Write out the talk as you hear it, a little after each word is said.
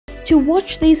To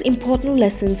watch these important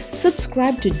lessons,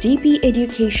 subscribe to DP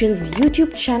Education's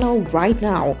YouTube channel right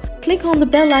now. Click on the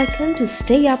bell icon to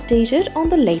stay updated on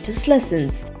the latest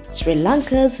lessons. Sri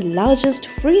Lanka's largest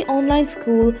free online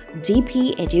school,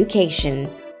 DP Education.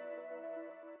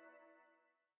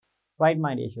 Right,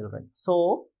 my dear children.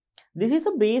 So, this is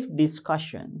a brief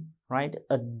discussion, right?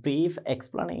 A brief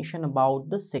explanation about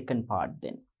the second part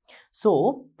then.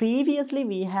 So, previously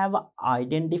we have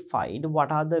identified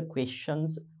what are the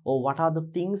questions or what are the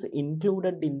things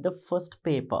included in the first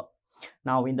paper.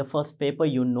 Now, in the first paper,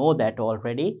 you know that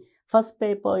already. First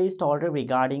paper is already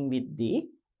regarding with the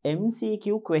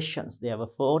MCQ questions. There were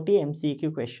 40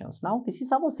 MCQ questions. Now, this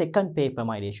is our second paper,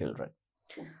 my dear children.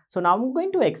 So, now I'm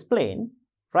going to explain,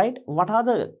 right, what are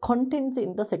the contents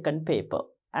in the second paper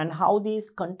and how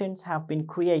these contents have been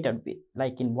created with,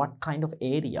 like in what kind of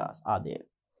areas are there,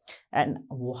 and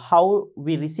how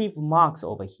we receive marks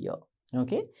over here.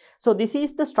 Okay, so this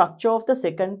is the structure of the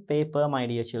second paper, my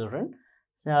dear children.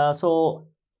 So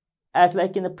as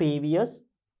like in the previous,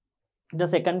 the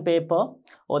second paper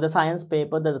or the science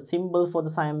paper, the symbol for the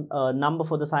science number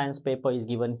for the science paper is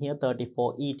given here,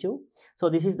 34E2. So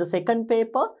this is the second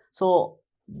paper. So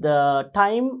the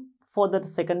time for the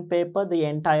second paper, the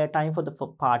entire time for the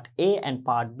part A and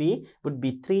part B would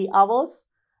be 3 hours.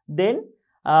 Then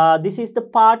this is the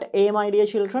part A, my dear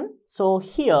children. So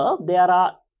here there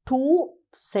are two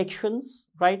sections,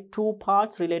 right, two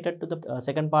parts related to the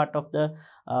second part of the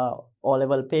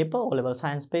O-level paper, O-level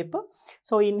science paper.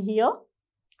 So in here,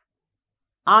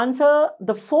 answer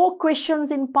the 4 questions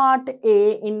in part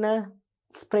A in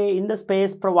the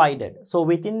space provided. So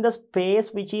within the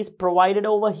space which is provided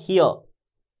over here,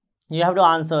 you have to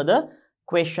answer the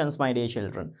questions, my dear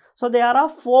children. So there are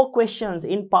 4 questions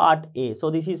in part A.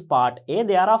 So this is part A.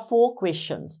 There are 4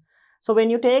 questions. So when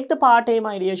you take the part A,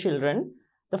 my dear children,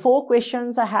 the 4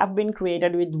 questions have been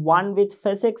created with one with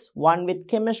physics, one with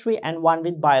chemistry, and one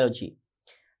with biology.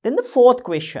 Then the fourth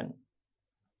question.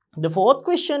 The fourth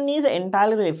question is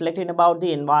entirely reflecting about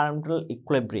the environmental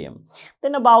equilibrium.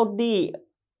 Then about the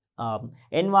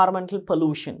environmental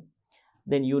pollution.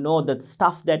 Then you know the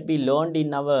stuff that we learned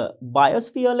in our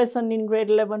biosphere lesson in grade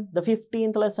 11, the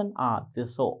 15th lesson.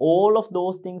 So all of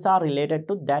those things are related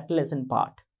to that lesson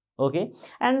part. Okay,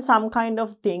 and some kind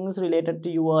of things related to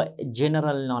your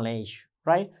general knowledge,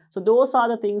 right? So those are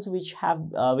the things which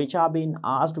are being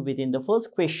asked within the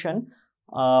first question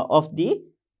of the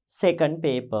second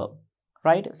paper,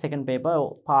 right? Second paper,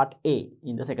 part A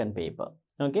in the second paper.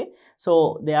 Okay,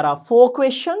 so there are 4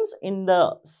 questions in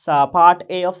the part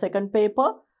A of second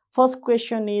paper. First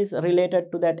question is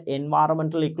related to that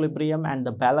environmental equilibrium and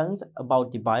the balance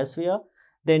about the biosphere.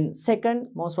 Then second,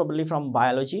 most probably from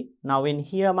biology. Now in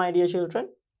here, my dear children,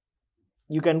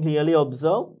 you can clearly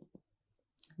observe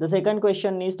the second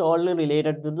question is totally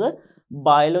related to the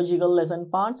biological lesson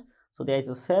parts. So there is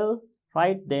a cell,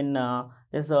 right? Then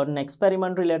there's an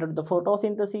experiment related to the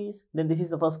photosynthesis. Then this is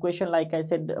the first question, like I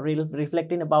said,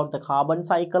 reflecting about the carbon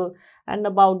cycle and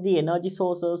about the energy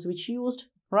sources which used,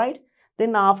 right?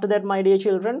 Then after that, my dear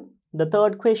children, the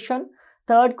third question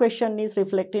is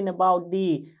reflecting about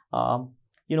the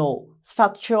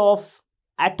structure of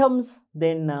atoms.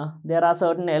 Then there are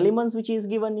certain elements which is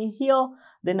given here.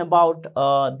 Then about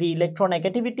the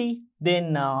electronegativity,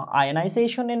 then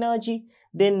ionization energy.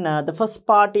 Then the first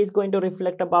part is going to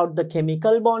reflect about the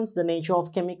chemical bonds, the nature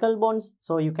of chemical bonds.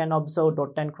 So you can observe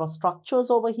dot and cross structures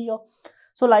over here.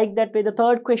 So like that way, the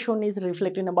third question is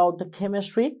reflecting about the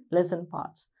chemistry lesson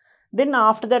parts. Then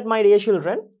after that, my dear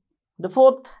children, the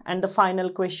fourth and the final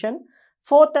question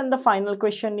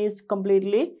is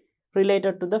completely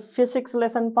related to the physics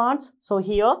lesson parts. So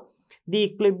here the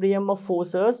equilibrium of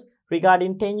forces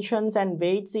regarding tensions and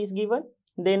weights is given.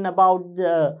 Then about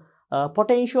the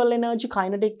potential energy,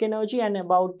 kinetic energy, and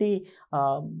about the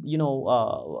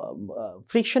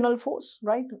frictional force,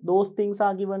 right? Those things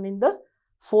are given in the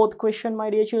fourth question, my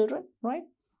dear children, right?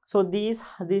 So this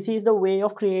is the way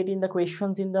of creating the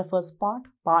questions in the first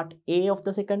part A of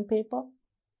the second paper.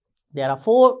 There are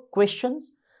 4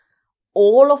 questions.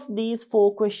 All of these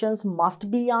 4 questions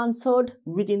must be answered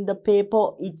within the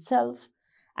paper itself.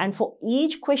 And for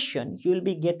each question, you will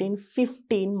be getting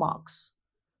 15 marks.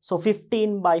 So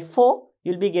 15 by 4,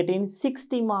 you will be getting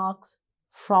 60 marks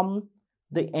from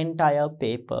the entire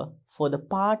paper for the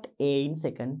part A in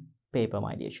second paper,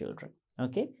 my dear children.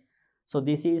 Okay. So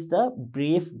this is the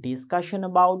brief discussion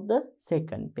about the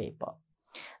second paper.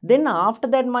 Then after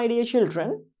that, my dear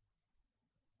children,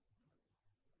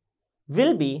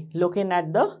 we'll be looking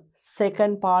at the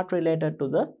second part related to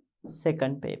the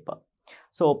second paper.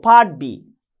 So part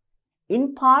B.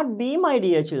 In part B, my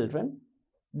dear children,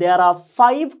 there are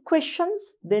 5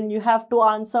 questions, then you have to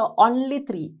answer only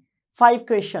 3. 5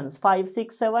 questions, 5,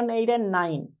 6, 7, 8 and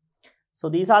 9. So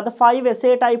these are the 5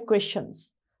 essay type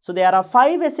questions. So there are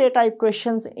 5 essay type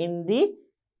questions in the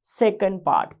second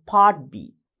part, part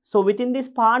B. So within this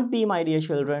part B, my dear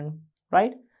children,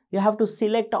 right, you have to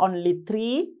select only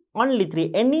 3,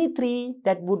 any 3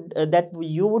 that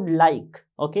you would like.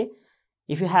 Okay,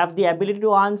 if you have the ability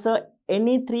to answer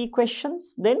any 3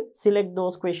 questions, then select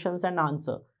those questions and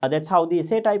answer. That's how the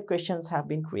essay type questions have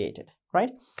been created,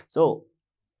 right? So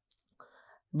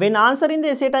when answering the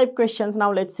essay type questions,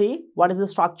 now let's see what is the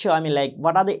structure. I mean, like,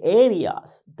 what are the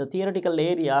areas, the theoretical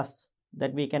areas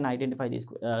that we can identify these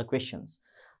questions.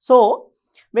 So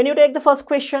when you take the first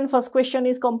question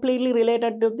is completely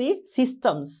related to the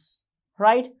systems,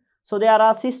 right? So there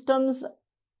are systems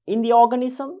in the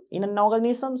organism, in an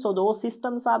organism. So those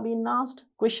systems are being asked,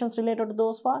 questions related to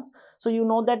those parts. So you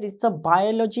know that it's a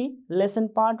biology lesson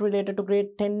part related to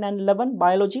grade 10 and 11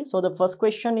 biology. So the first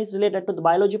question is related to the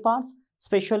biology parts,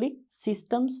 especially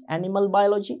systems, animal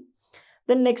biology.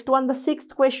 Then next one, the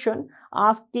 6th question,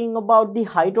 asking about the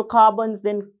hydrocarbons,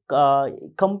 then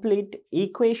complete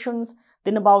equations,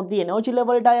 then about the energy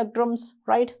level diagrams,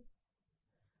 right?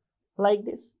 Like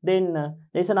this. Then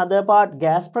there's another part,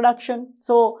 gas production.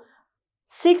 So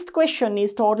 6th question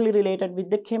is totally related with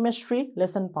the chemistry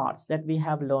lesson parts that we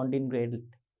have learned in grade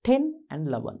 10 and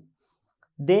 11.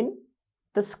 Then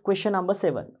this question number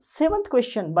 7. 7th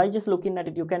question, by just looking at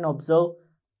it, you can observe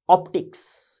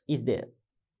optics is there,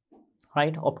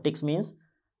 right? Optics means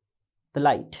the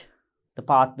light, the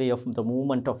pathway of the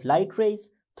movement of light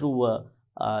rays through a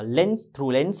lens,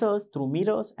 through lenses, through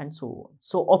mirrors and so on.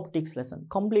 So optics lesson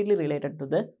completely related to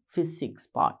the physics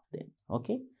part then.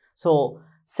 Okay, so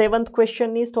 7th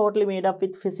question is totally made up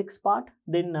with physics part.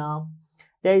 Then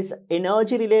there is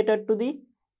energy related to the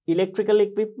electrical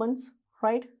equipments,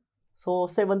 right? So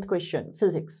 7th question,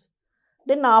 physics.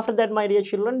 Then after that, my dear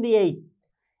children, the 8th.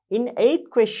 In 8th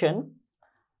question,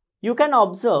 you can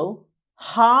observe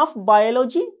half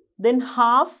biology, then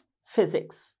half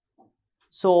physics.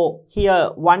 So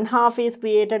here one half is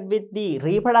created with the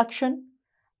reproduction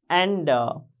and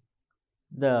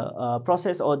the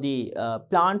process or the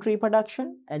plant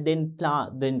reproduction, and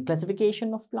then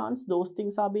classification of plants. Those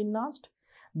things are being asked.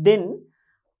 Then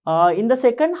in the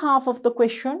second half of the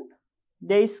question,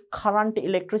 there is current,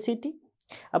 electricity,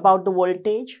 about the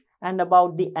voltage and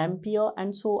about the amperes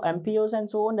and so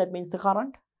on. That means the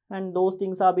current, and those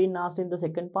things are being asked in the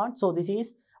second part. So this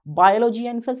is biology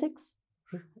and physics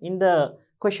in the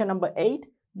question number 8.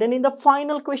 Then in the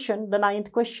final question, the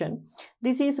 9th question,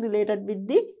 this is related with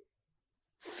the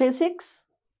physics.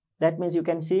 That means you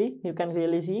can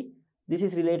really see this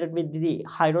is related with the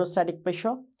hydrostatic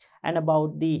pressure and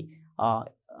about the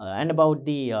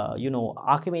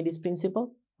Archimedes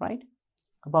principle, right?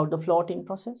 About the floating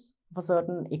process of a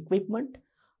certain equipment.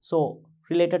 So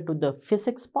related to the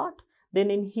physics part. Then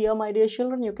in here, my dear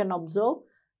children, you can observe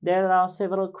there are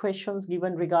several questions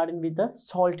given regarding with the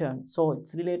solvent. So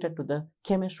it's related to the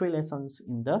chemistry lessons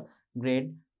in the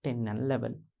grade 10 and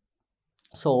 11.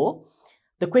 So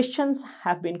the questions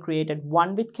have been created,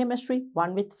 one with chemistry,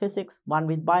 one with physics, one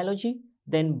with biology,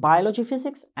 then biology,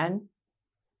 physics, and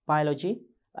biology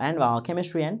and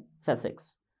chemistry and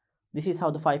physics. This is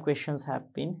how the 5 questions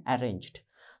have been arranged.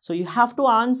 So you have to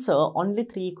answer only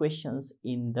 3 questions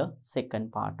in the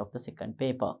second part of the second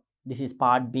paper. This is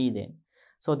part B then.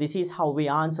 So this is how we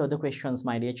answer the questions,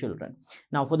 my dear children.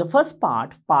 Now for the first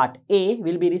part, part A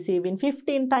will be receiving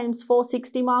 15 times 4,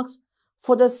 60 marks.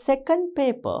 For the second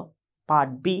paper,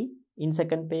 part B, in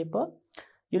second paper,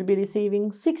 you'll be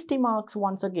receiving 60 marks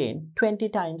once again, 20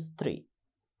 times 3,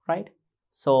 right?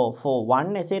 So for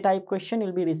one essay type question,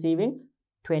 you'll be receiving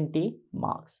 20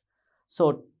 marks.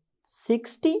 So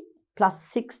 60 plus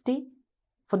 60,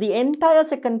 for the entire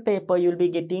second paper, you'll be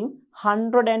getting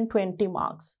 120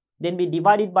 marks. Then we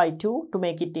divide it by 2 to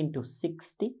make it into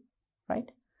 60,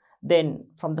 right? Then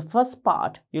from the first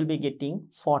part, you'll be getting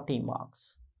 40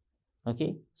 marks.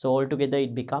 Okay, so altogether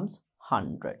it becomes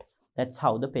 100. That's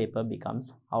how the paper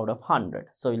becomes out of 100.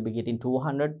 So you'll be getting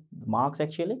 200 marks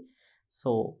actually.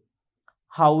 So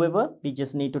however, we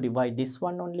just need to divide this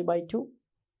one only by 2,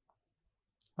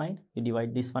 right? You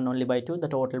divide this one only by 2, the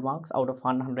total marks out of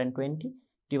 120,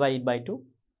 divide it by 2,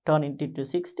 turn it into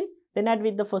 60, then add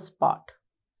with the first part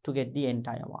to get the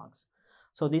entire marks.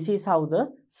 So this is how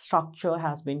the structure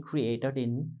has been created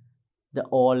in the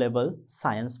O-level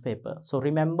science paper. So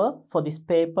remember, for this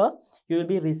paper, you will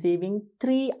be receiving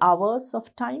 3 hours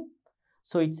of time.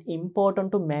 So it's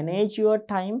important to manage your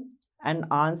time and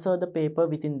answer the paper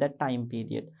within that time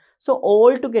period. So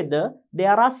altogether,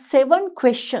 there are 7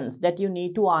 questions that you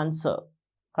need to answer,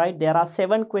 right? There are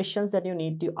 7 questions that you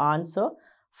need to answer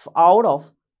out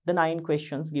of the 9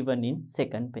 questions given in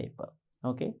second paper.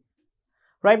 Okay.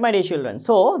 Right, my dear children.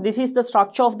 So this is the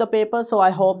structure of the paper. So I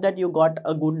hope that you got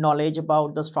a good knowledge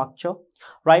about the structure,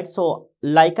 right? So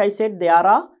like I said, there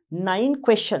are 9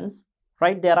 questions,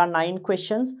 right? There are 9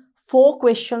 questions, 4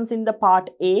 questions in the part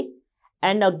A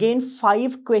and again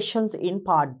 5 questions in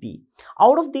part B.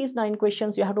 Out of these 9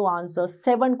 questions, you have to answer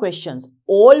 7 questions,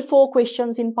 all 4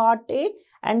 questions in part A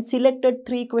and selected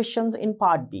 3 questions in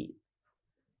part B,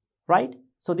 right?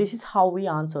 So this is how we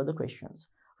answer the questions.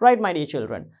 Right, my dear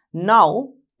children.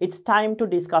 Now, it's time to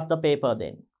discuss the paper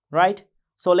then, right?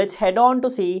 So, let's head on to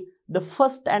see the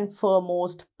first and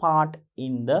foremost part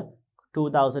in the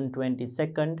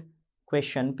 2022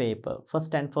 question paper.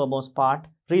 First and foremost part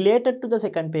related to the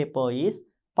second paper is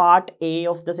part A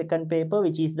of the second paper,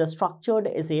 which is the structured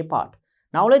essay part.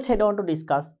 Now, let's head on to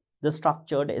discuss the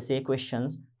structured essay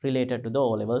questions related to the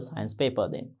O-level science paper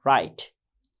then, right?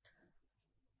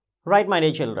 Right, my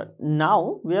dear children.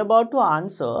 Now, we are about to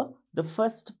answer the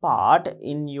first part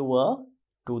in your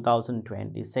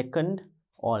 2022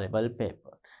 O-level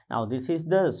paper. Now, this is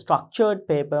the structured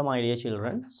paper, my dear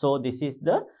children. So, this is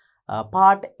the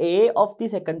part A of the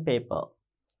second paper.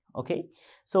 Okay.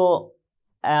 So,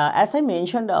 as I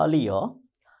mentioned earlier,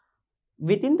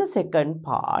 within the second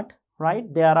part,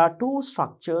 right, there are 2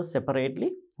 structures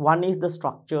separately. One is the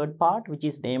structured part, which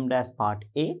is named as part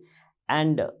A,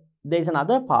 and there is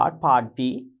another part, part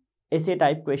B, essay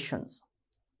type questions.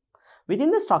 Within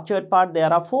the structured part,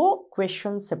 there are 4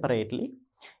 questions separately.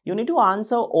 You need to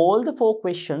answer all the 4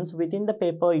 questions within the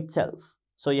paper itself.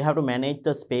 So you have to manage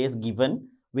the space given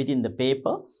within the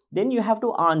paper. Then you have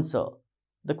to answer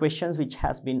the questions which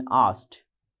has been asked.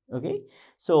 Okay.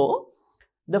 So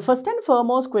the first and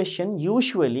foremost question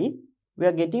usually we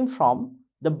are getting from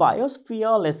the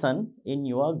biosphere lesson in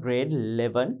your grade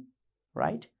 11,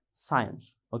 right?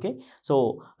 Science. Okay,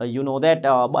 so you know that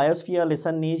biosphere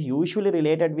lesson is usually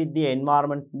related with the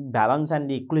environment balance and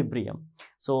the equilibrium.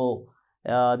 So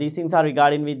these things are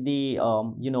regarding with the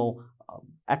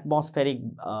atmospheric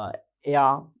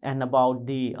air and about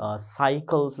the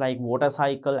cycles like water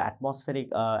cycle, atmospheric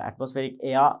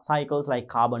air cycles like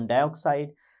carbon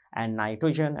dioxide and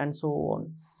nitrogen and so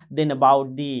on. Then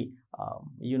about the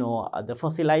the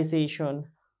fossilization,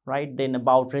 right? Then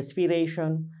about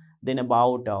respiration, then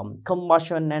about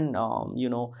combustion and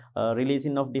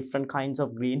releasing of different kinds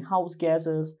of greenhouse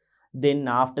gases. Then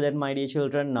after that, my dear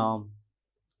children,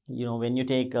 when you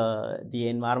take the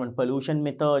environment pollution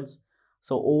methods,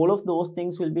 so all of those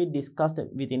things will be discussed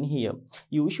within here.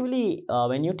 Usually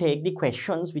when you take the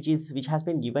questions which has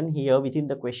been given here within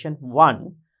the question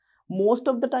 1, most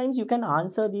of the times you can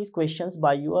answer these questions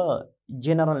by your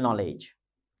general knowledge,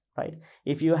 right?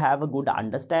 If you have a good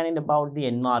understanding about the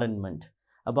environment,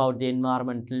 about the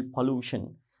environmental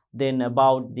pollution, then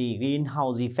about the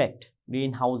greenhouse effect,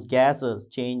 greenhouse gases,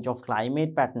 change of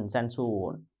climate patterns and so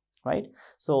on, right?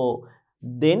 So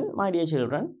then, my dear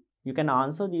children, you can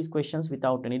answer these questions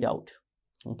without any doubt.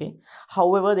 Okay.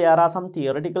 However, there are some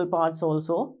theoretical parts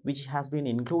also which has been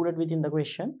included within the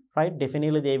question, right?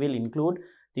 Definitely they will include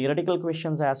theoretical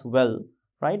questions as well,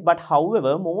 right? But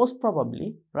however, most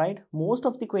probably, right, most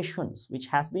of the questions which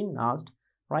has been asked,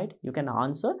 right, you can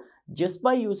answer just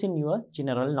by using your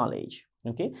general knowledge.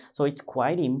 Okay, so it's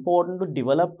quite important to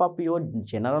develop up your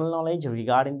general knowledge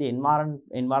regarding the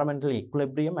environmental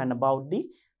equilibrium and about the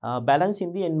balance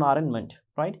in the environment,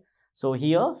 right? So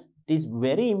here it is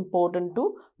very important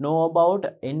to know about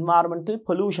environmental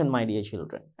pollution, my dear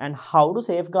children, and how to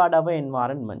safeguard our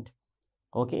environment.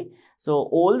 Okay, so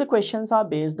all the questions are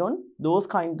based on those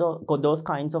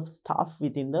kinds of stuff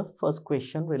within the first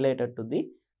question related to the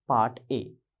part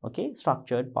A. Okay,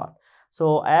 structured part.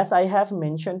 So as I have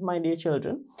mentioned, my dear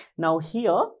children, now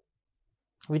here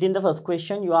within the first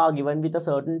question you are given with a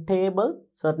certain table,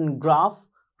 certain graph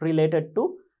related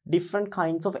to different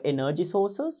kinds of energy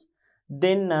sources.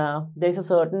 Then there is a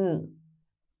certain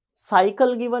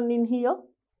cycle given in here,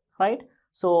 right?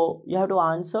 So you have to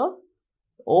answer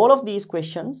all of these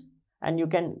questions and you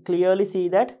can clearly see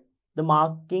that the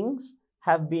markings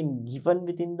have been given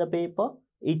within the paper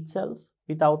itself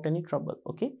without any trouble.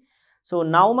 Okay, so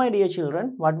now, my dear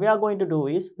children, what we are going to do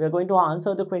is we are going to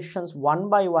answer the questions one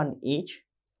by one each,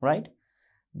 right?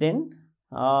 Then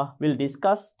we'll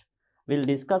discuss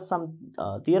some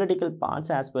theoretical parts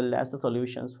as well as the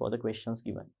solutions for the questions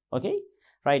given. Okay,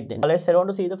 right, then let's head on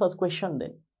to see the first question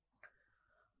then.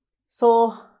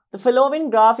 So The following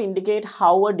graph indicate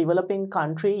how a developing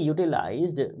country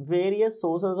utilized various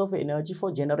sources of energy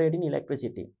for generating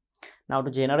electricity. Now,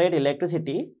 to generate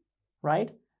electricity,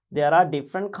 right, there are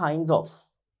different kinds of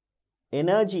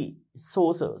energy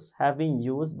sources have been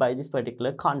used by this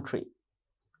particular country.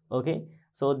 Okay,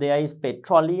 so there is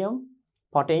petroleum,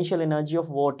 potential energy of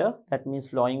water, that means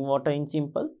flowing water in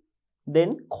simple,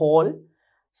 then coal,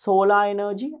 solar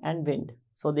energy and wind.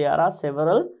 So there are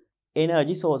several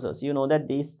energy sources. You know that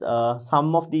these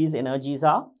some of these energy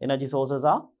sources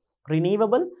are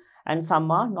renewable and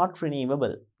some are not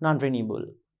renewable, non-renewable.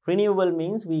 Renewable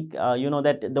means we you know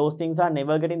that those things are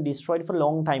never getting destroyed for a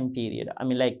long time period. I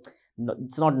mean, like,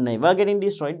 it's not never getting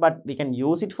destroyed, but we can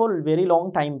use it for a very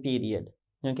long time period.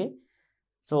 Okay,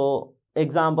 so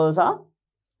examples are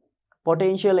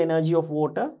potential energy of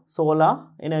water, solar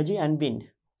energy and wind.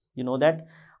 You know that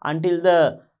until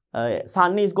the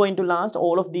sun is going to last,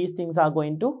 all of these things are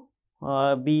going to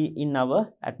be in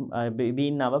our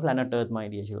planet Earth, my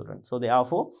dear children. So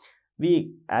therefore,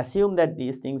 we assume that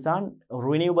these things are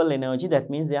renewable energy. That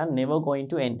means they are never going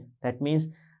to end. That means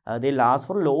they last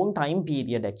for a long time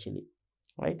period actually,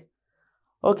 right?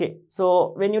 Okay,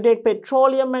 so when you take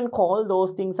petroleum and coal,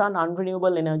 those things are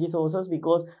non-renewable energy sources,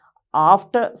 because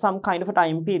after some kind of a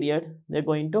time period, they're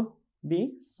going to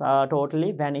be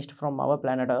totally vanished from our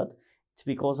planet Earth. It's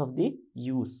because of the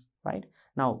use, right?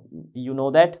 Now, you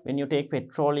know that when you take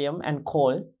petroleum and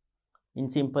coal, in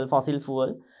simple fossil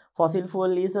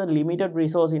fuel is a limited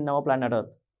resource in our planet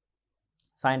Earth.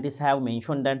 Scientists have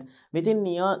mentioned that within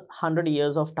near 100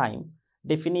 years of time,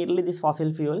 definitely this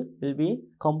fossil fuel will be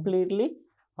completely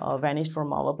vanished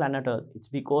from our planet Earth. It's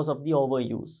because of the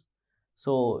overuse.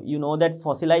 So you know that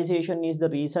fossilization is the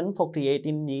reason for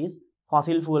creating these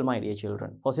fossil fuel, my dear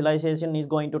children. Fossilization is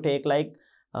going to take like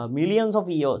millions of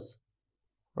years,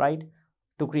 right,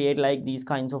 to create like these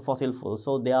kinds of fossil fuels.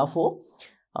 So therefore,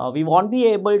 we won't be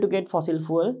able to get fossil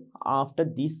fuel after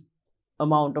this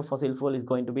amount of fossil fuel is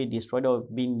going to be destroyed or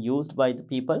being used by the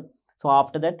people. So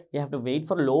after that, we have to wait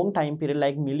for a long time period,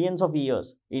 like millions of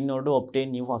years, in order to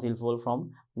obtain new fossil fuel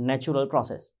from natural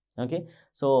process. Okay,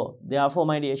 so therefore,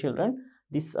 my dear children,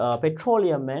 this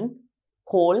petroleum and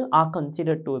coal are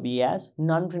considered to be as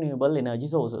non-renewable energy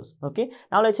sources. Okay,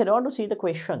 now let's head on to see the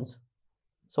questions.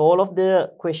 So all of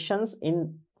the questions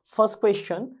in first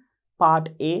question, part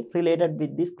A, related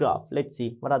with this graph. Let's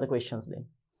see what are the questions then.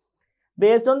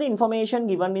 Based on the information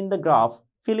given in the graph,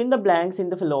 fill in the blanks in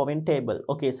the following table.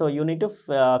 Okay, so you need to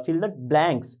fill the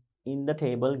blanks in the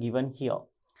table given here.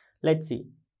 Let's see.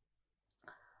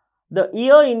 The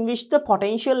year in which the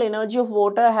potential energy of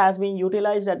water has been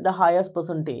utilized at the highest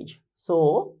percentage.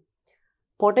 So,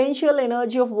 potential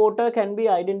energy of water can be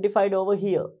identified over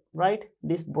here, right?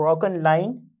 This broken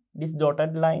line, this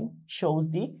dotted line shows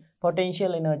the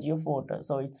potential energy of water.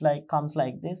 So, it's like comes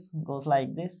like this, goes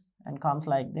like this, and comes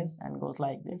like this, and goes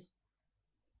like this,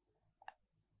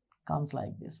 comes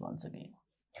like this once again.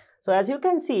 So, as you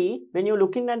can see, when you're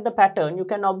looking at the pattern, you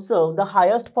can observe the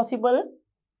highest possible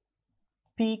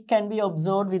peak can be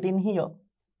observed within here.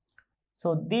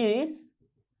 So this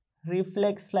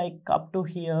reflects like up to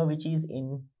here, which is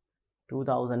in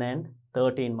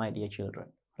 2013, my dear children,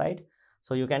 right?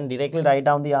 So you can directly write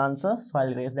down the answer. So I'll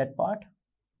erase that part.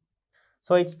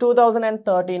 So it's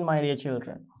 2013, my dear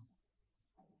children.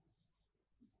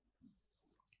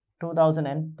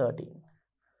 2013.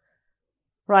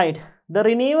 Right. The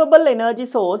renewable energy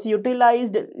source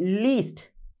utilized least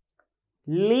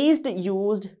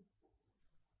used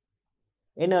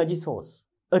energy source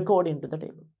according to the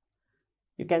table.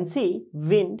 You can see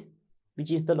wind, which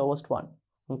is the lowest one.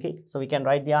 Okay, so we can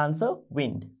write the answer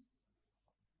wind.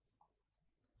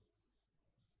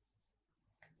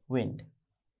 Wind.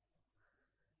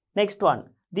 Next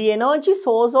one, the energy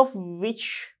source of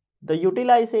which the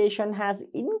utilization has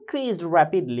increased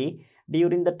rapidly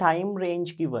during the time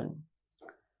range given.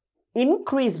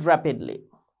 Increased rapidly,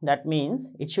 that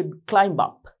means it should climb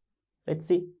up. Let's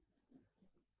see.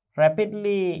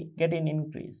 Rapidly getting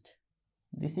increased.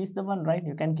 This is the one, right?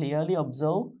 You can clearly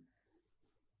observe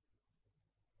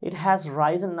it has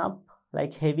risen up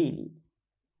like heavily.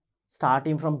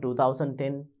 Starting from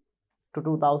 2010 to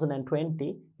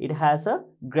 2020, it has a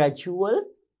gradual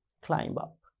climb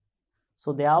up.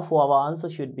 So therefore, our answer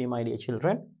should be, my dear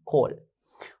children, coal.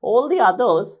 All the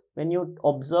others, when you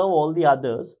observe all the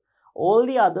others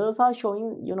are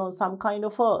showing, you know, some kind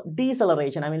of a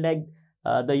deceleration. I mean, like,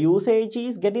 the usage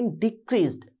is getting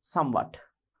decreased somewhat.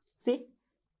 See,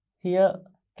 here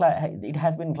it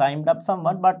has been climbed up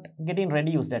somewhat, but getting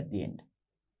reduced at the end.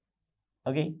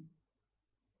 Okay.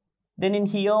 Then in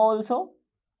here also,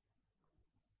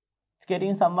 it's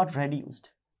getting somewhat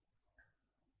reduced.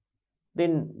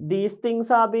 then these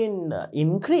things are being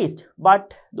increased,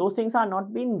 but those things are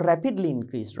not being rapidly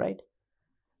increased, right?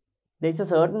 There is a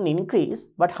certain increase,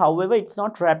 but however, it's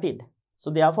not rapid. So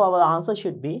therefore, our answer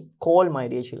should be coal, my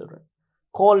dear children.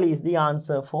 Coal is the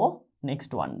answer for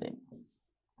next one then.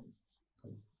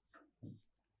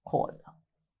 Coal,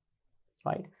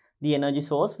 right? The energy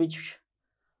source which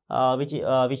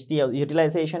the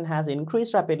utilization has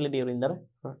increased rapidly during the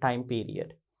time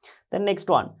period. The next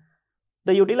one,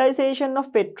 the utilization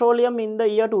of petroleum in the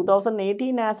year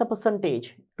 2018 as a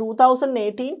percentage.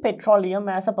 2018 petroleum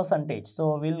as a percentage.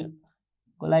 So we'll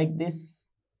go like this.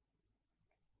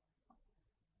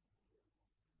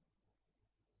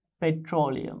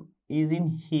 Petroleum is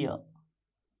in here.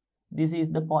 This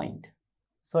is the point.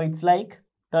 So it's like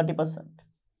 30%.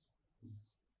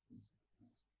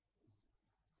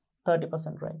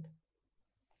 30%, right?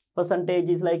 Percentage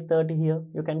is like 30 here.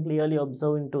 You can clearly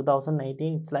observe in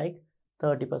 2018, it's like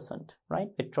 30%,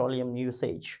 right? Petroleum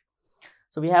usage.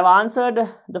 So we have answered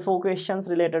the 4 questions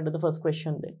related to the first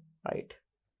question then, right?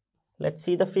 Let's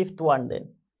see the 5th one then.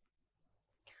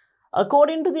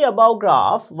 According to the above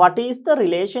graph, what is the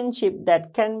relationship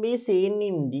that can be seen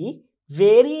in the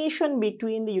variation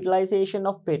between the utilization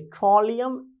of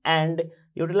petroleum and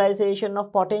utilization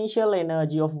of potential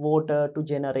energy of water to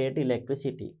generate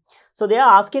electricity? So they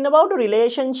are asking about a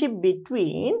relationship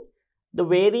between the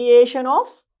variation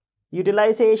of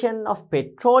utilization of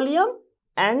petroleum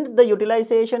and the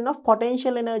utilization of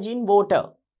potential energy in water,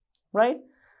 right?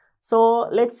 So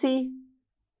let's see.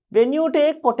 When you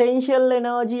take potential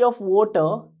energy of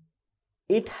water,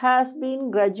 it has been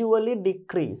gradually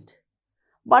decreased.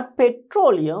 But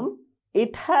petroleum,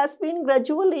 it has been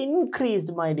gradually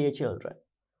increased, my dear children.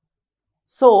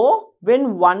 So,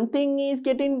 when one thing is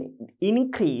getting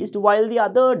increased while the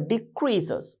other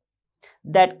decreases,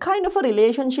 that kind of a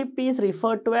relationship is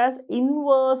referred to as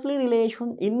inverse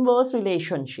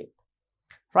relationship,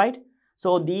 right?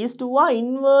 So, these two are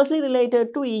inversely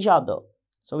related to each other.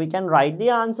 So, we can write the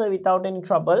answer without any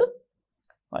trouble.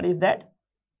 What is that?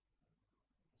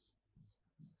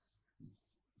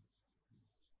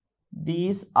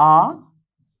 These are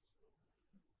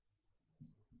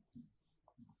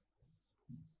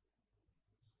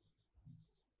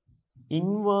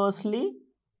inversely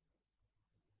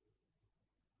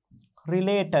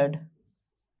related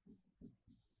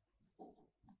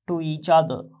to each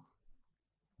other.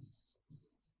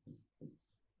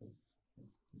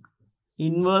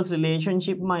 Inverse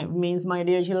relationship means, my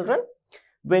dear children,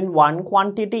 when one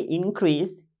quantity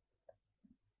increases,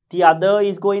 the other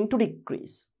is going to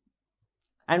decrease,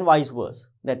 and vice versa.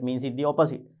 That means it's the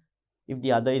opposite. If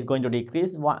the other is going to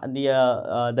decrease,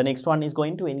 the next one is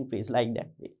going to increase, like that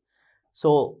way.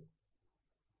 So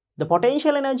the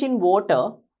potential energy in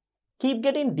water keep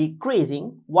getting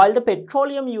decreasing while the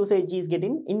petroleum usage is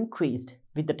getting increased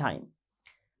with the time.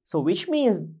 So which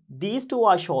means these two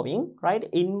are showing, right,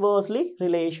 inversely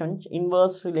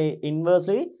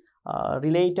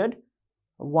related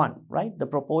one, right? The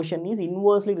proportion is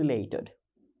inversely related.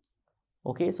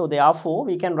 Okay, so therefore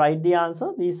we can write the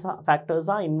answer. These factors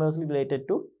are inversely related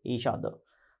to each other.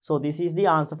 So this is the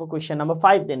answer for question number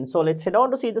 5 then. So let's head on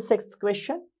to see the 6th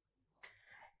question.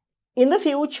 In the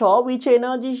future, which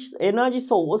energy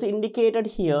source indicated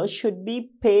here should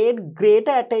be paid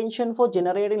greater attention for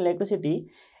generating electricity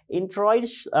in torrid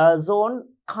zone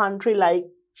country like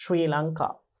Sri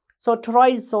Lanka? So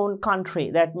torrid zone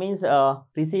country, that means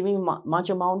receiving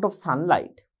much amount of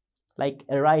sunlight, like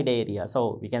arid area.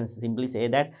 So we can simply say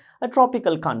that a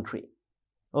tropical country.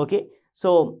 Okay,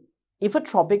 so if a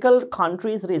tropical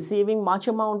country is receiving much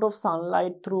amount of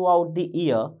sunlight throughout the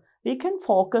year, we can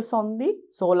focus on the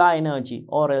solar energy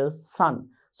or else sun.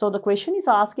 So the question is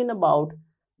asking about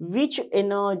which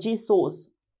energy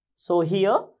source. So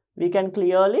here we can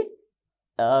clearly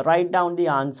write down the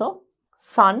answer,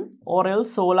 sun or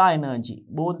else solar energy.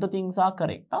 Both the things are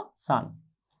correct. Sun.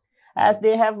 As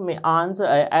they have answer,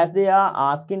 as they are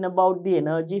asking about the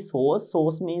energy source.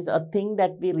 Source means a thing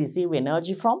that we receive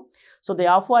energy from. So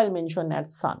therefore, I'll mention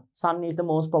as sun. Sun is the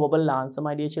most probable answer,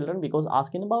 my dear children, because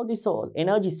asking about the source,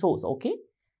 energy source. Okay,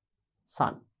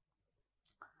 sun.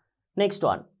 Next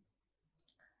one.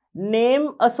 Name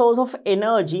a source of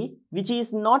energy which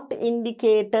is not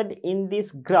indicated in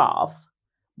this graph,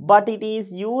 but it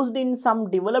is used in some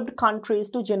developed countries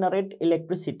to generate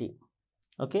electricity.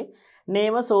 Okay,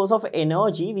 name a source of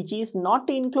energy which is not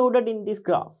included in this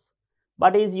graph,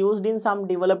 but is used in some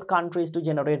developed countries to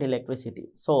generate electricity.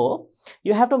 So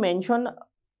you have to mention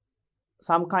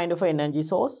some kind of energy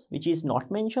source which is not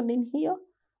mentioned in here,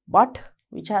 but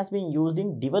which has been used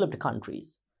in developed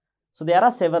countries. So there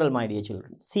are several, my dear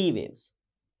children. Sea waves,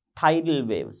 tidal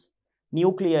waves,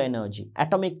 nuclear energy,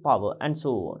 atomic power, and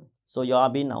so on. So you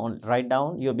have been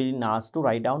asked to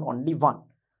write down only one.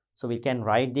 So we can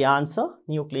write the answer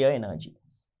nuclear energy.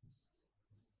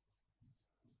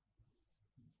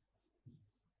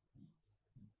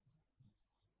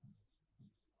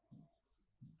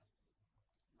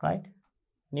 Right?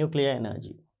 Nuclear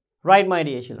energy. Right, my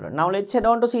dear children. Now let's head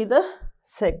on to see the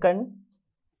second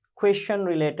question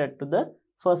related to the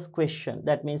first question.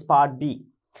 That means part B.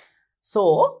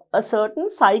 So a certain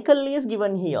cycle is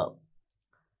given here.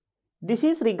 This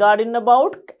is regarding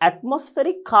about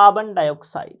atmospheric carbon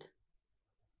dioxide.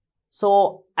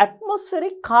 So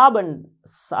atmospheric carbon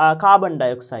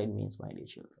dioxide means, my dear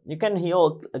children, you can here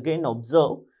again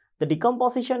observe the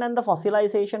decomposition and the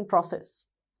fossilization process.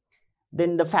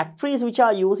 Then the factories which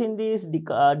are using these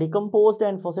decomposed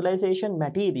and fossilization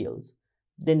materials.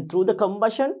 Then through the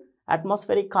combustion,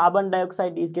 atmospheric carbon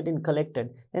dioxide is getting collected.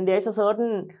 Then there is a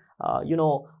certain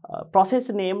process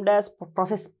named as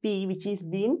process P, which is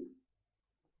being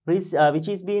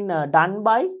done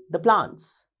by the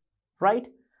plants, right?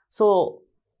 So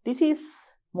this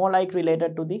is more like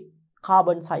related to the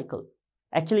carbon cycle.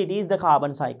 Actually, it is the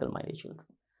carbon cycle, my dear children.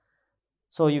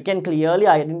 So you can clearly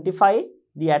identify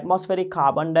the atmospheric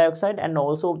carbon dioxide, and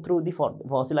also through the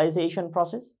fossilization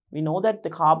process, we know that the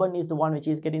carbon is the one which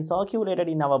is getting circulated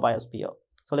in our biosphere.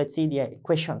 So let's see the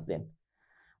questions then.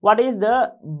 What is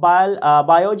the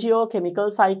biogeochemical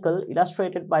cycle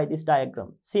illustrated by this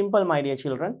diagram? Simple, my dear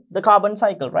children. The carbon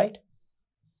cycle, right?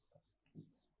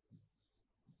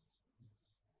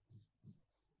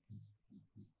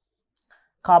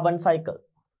 Carbon cycle.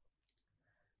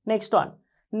 Next one.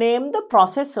 Name the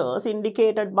processes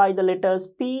indicated by the letters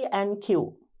P and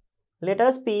Q.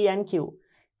 Letters P and Q.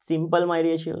 Simple, my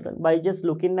dear children. By just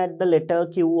looking at the letter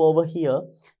Q over here,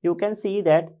 you can see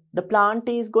that the plant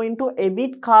is going to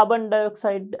emit carbon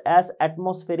dioxide as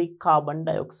atmospheric carbon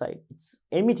dioxide. It's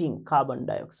emitting carbon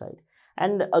dioxide.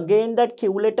 And again, that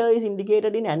Q letter is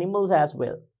indicated in animals as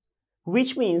well,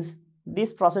 which means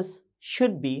this process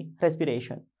should be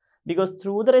respiration. Because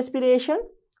through the respiration,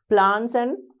 plants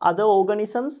and other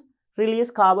organisms release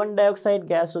carbon dioxide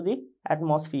gas to the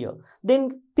atmosphere.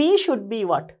 Then P should be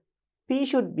what? P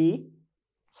should be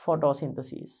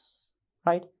photosynthesis,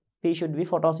 right? P should be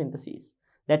photosynthesis.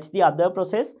 That's the other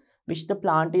process which the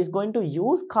plant is going to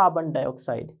use carbon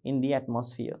dioxide in the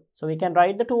atmosphere. So we can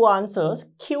write the two answers.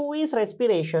 Q is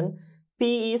respiration,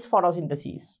 P is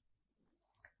photosynthesis.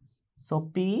 So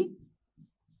P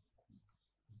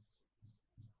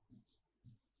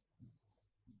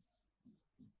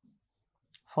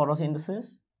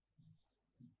photosynthesis.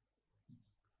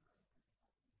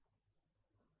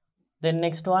 Then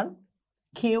next one,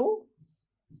 Q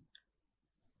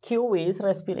is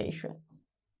respiration.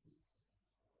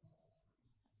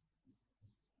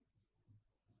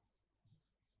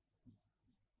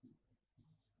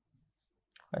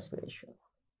 Respiration.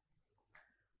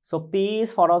 So P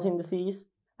is photosynthesis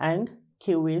and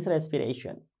Q is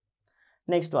respiration.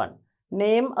 Next one,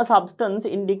 name a substance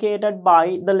indicated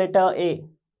by the letter A.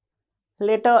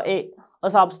 Letter A, a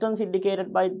substance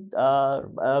indicated by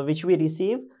which we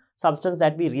receive, substance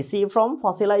that we receive from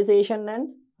fossilization and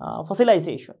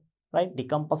fossilization, right?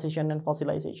 Decomposition and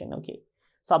fossilization, okay.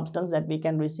 Substance that we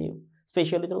can receive,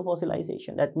 especially through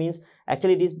fossilization. That means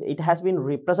actually it has been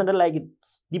represented like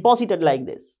it's deposited like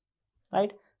this,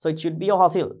 right? So it should be a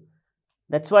fossil.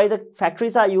 That's why the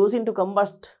factories are using to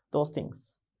combust those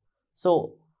things.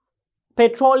 So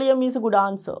petroleum is a good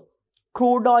answer.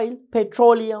 Crude oil,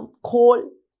 petroleum,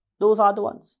 coal, those are the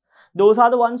ones. Those are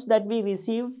the ones that we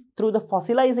receive through the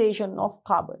fossilization of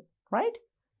carbon, right?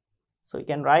 So you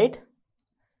can write.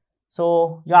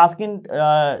 So you're asking,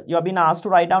 you have been asked to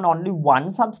write down only one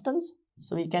substance.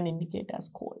 So we can indicate as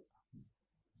coal,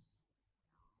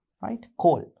 right?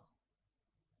 Coal.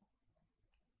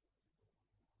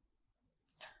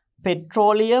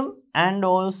 Petroleum and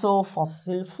also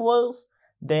fossil fuels,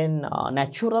 then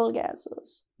natural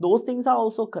gases. Those things are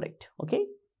also correct, okay?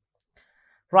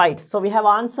 Right, so we have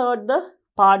answered the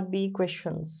part B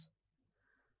questions.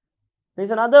 There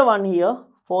is another one here,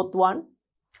 fourth one.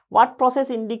 What process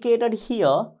indicated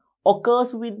here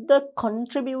occurs with the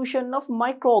contribution of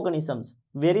microorganisms?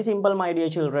 Very simple, my dear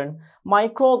children.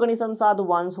 Microorganisms are the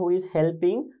ones who is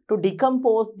helping to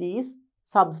decompose these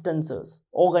substances,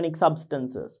 organic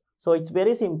substances. So it's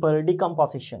very simple,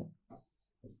 decomposition.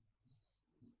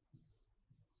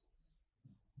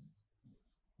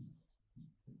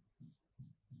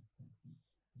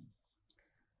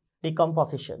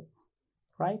 Decomposition,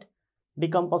 right?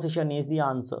 Decomposition is the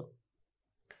answer.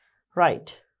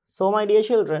 Right. So my dear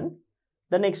children,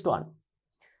 the next one.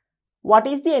 What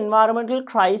is the environmental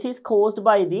crisis caused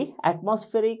by the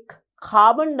atmospheric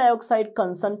carbon dioxide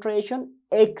concentration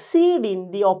exceeding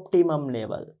the optimum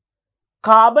level?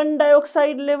 Carbon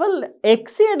dioxide level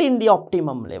exceeding the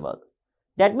optimum level.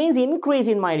 That means increase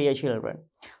in, my dear children.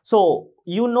 So,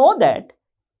 you know that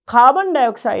carbon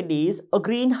dioxide is a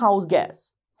greenhouse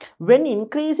gas. When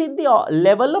increasing the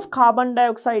level of carbon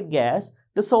dioxide gas,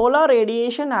 the solar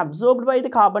radiation absorbed by the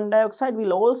carbon dioxide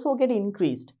will also get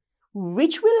increased,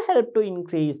 which will help to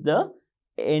increase the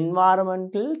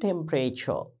environmental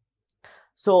temperature.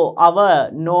 So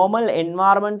our normal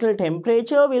environmental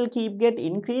temperature will keep get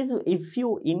increased if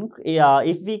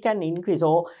we can increase,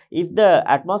 or if the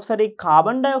atmospheric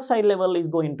carbon dioxide level is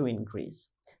going to increase.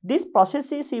 This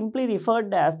process is simply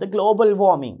referred as the global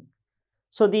warming.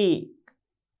 So the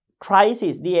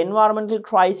crisis, the environmental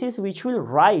crisis which will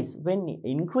rise when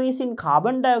increase in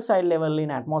carbon dioxide level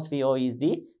in atmosphere is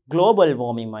the global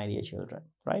warming, my dear children,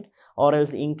 right? Or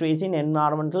else increase in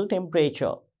environmental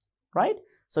temperature, right?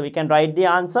 So we can write the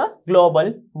answer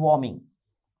global warming.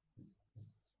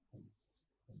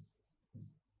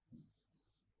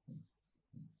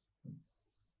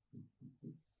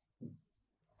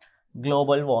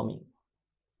 Global warming.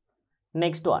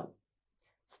 Next one.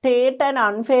 State an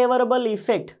unfavorable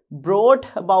effect brought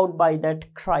about by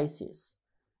that crisis.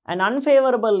 An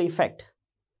unfavorable effect,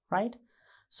 right?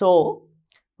 So,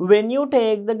 when you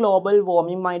take the global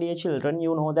warming, my dear children,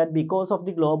 you know that because of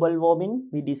the global warming,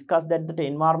 we discussed that the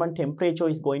environment temperature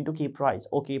is going to keep rise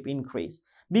or keep increase.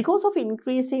 Because of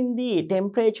increase in the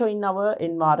temperature in our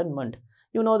environment,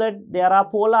 you know that there are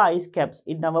polar ice caps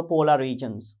in our polar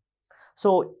regions.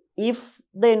 So, if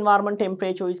the environment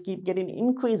temperature is keep getting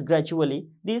increased gradually,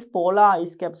 these polar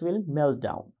ice caps will melt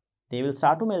down. They will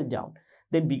start to melt down.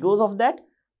 Then because of that,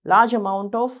 large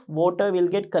amount of water will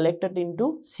get collected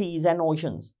into seas and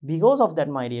oceans. Because of that,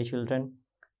 my dear children,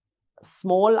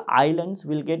 small islands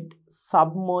will get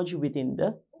submerged within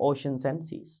the oceans and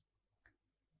seas.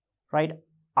 Right?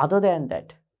 Other than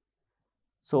that,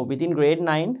 so within grade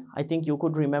 9, I think you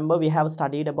could remember we have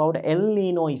studied about El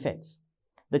Nino effects.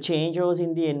 The changes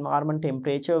in the environment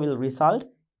temperature will result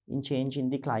in change in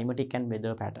the climatic and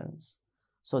weather patterns.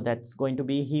 So that's going to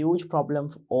be a huge problem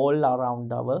all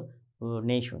around our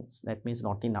nations. That means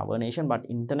not in our nation, but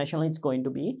internationally it's going to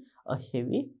be a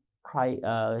heavy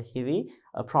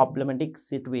problematic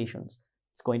situations.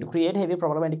 It's going to create heavy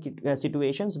problematic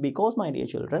situations because, my dear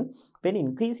children, when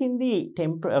increasing the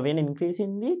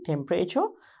temperature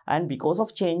and because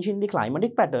of change in the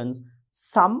climatic patterns,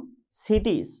 some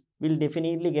cities will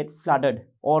definitely get flooded,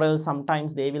 or else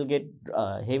sometimes they will get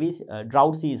heavy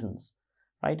drought seasons,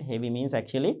 right? Heavy means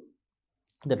actually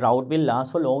the drought will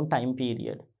last for long time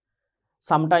period.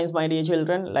 Sometimes, my dear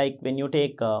children, like when you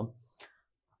take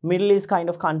Middle East kind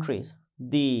of countries,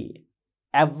 the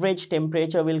average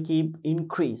temperature will keep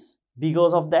increase.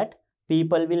 Because of that,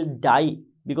 people will die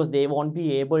because they won't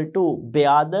be able to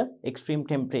bear the extreme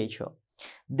temperature.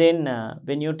 Then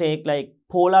when you take like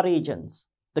polar regions,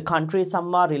 the countries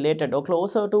some are related or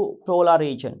closer to polar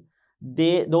region,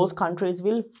 those countries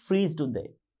will freeze to death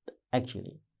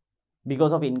actually,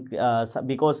 because of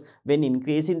because when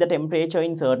increasing the temperature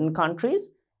in certain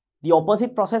countries, the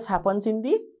opposite process happens in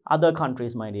the other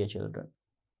countries, my dear children,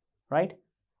 right?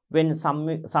 When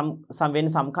some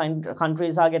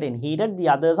countries are getting heated, the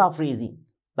others are freezing,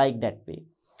 like that way.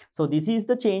 So this is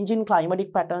the change in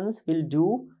climatic patterns will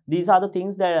do. These are the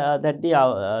things that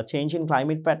the change in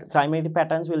climatic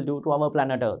patterns will do to our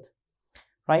planet Earth,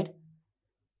 right?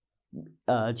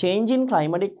 Change in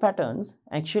climatic patterns,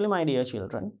 actually, my dear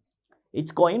children,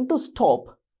 it's going to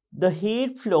stop the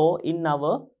heat flow in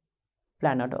our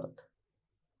planet Earth,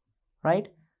 right?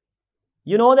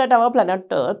 You know that our planet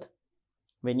Earth,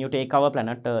 when you take our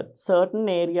planet Earth, certain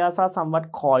areas are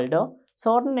somewhat colder,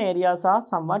 certain areas are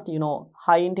somewhat,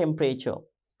 high in temperature.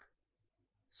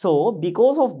 So,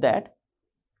 because of that,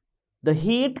 the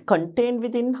heat contained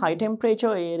within high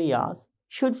temperature areas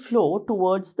should flow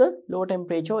towards the low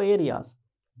temperature areas.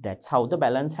 That's how the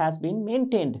balance has been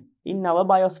maintained in our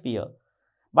biosphere.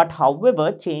 But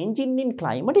however, changing in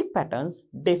climatic patterns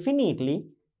definitely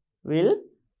will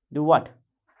do what?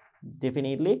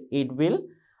 Definitely it will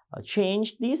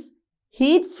change this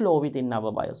heat flow within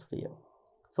our biosphere.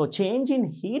 So change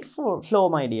in heat flow,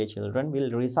 my dear children, will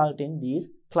result in these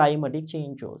climatic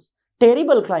changes,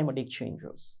 terrible climatic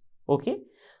changes. Okay,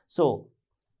 so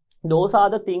those are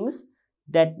the things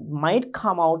that might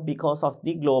come out because of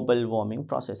the global warming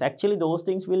process. Actually, those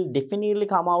things will definitely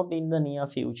come out in the near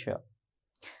future,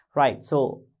 right?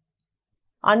 So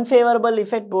unfavorable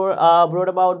effect brought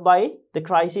about by the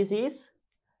crisis is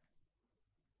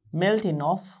melting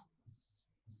of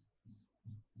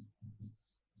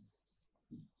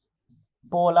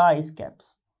polar ice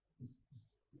caps.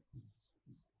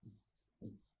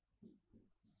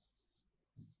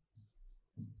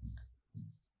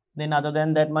 Then other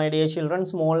than that, my dear children,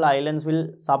 small islands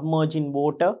will submerge in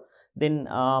water, then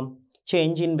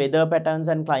change in weather patterns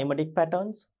and climatic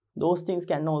patterns. Those things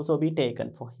can also be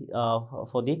taken for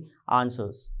the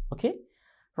answers. Okay,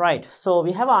 right. So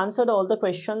we have answered all the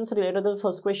questions related to the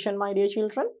first question, my dear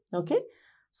children. Okay.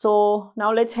 So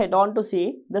now let's head on to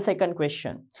see the second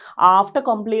question. After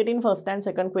completing first and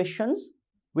second questions,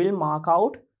 we'll mark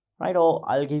out, right? Or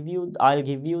I'll give you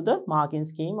the marking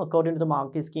scheme. According to the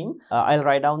marking scheme, I'll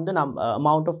write down the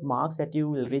amount of marks that you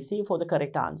will receive for the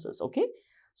correct answers. Okay.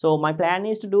 So my plan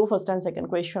is to do first and second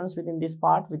questions within this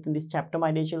part, within this chapter,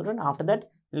 my dear children. After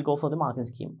that, we'll go for the marking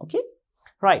scheme. Okay.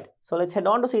 Right. So let's head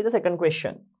on to see the second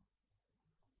question.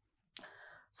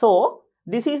 So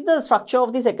this is the structure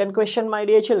of the second question, my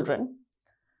dear children.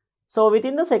 So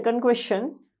within the second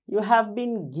question, you have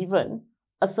been given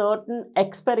a certain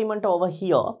experiment over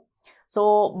here.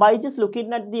 So by just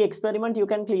looking at the experiment, you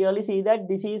can clearly see that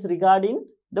this is regarding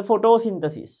the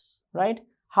photosynthesis, right?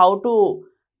 How to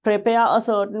prepare a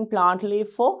certain plant leaf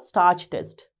for starch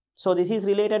test. So this is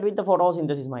related with the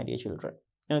photosynthesis, my dear children.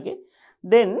 Okay.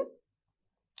 Then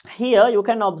here you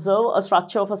can observe a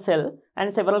structure of a cell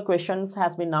and several questions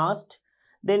has been asked.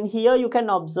 Then here you can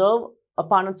observe a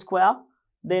Punnett square.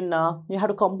 Then you have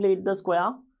to complete the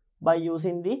square by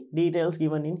using the details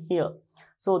given in here.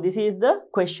 So this is the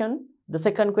question, the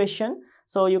second question.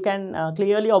 So you can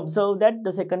clearly observe that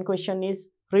the second question is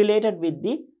related with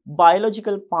the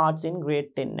biological parts in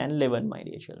grade 10 and 11, my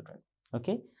dear children.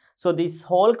 Okay. So this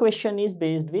whole question is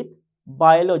based with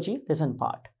biology lesson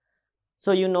part.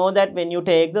 So you know that when you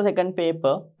take the second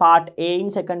paper, part A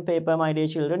in second paper, my dear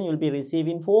children, you will be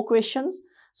receiving 4 questions.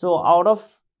 So out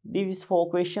of these 4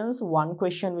 questions, 1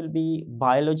 question will be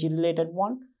biology related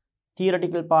one,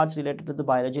 theoretical parts related to the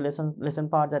biology lesson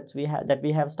part that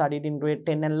we have studied in grade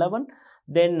 10 and 11.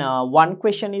 Then 1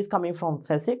 question is coming from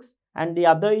physics and the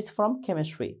other is from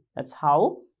chemistry. That's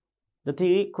how the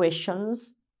 3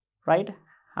 questions, right,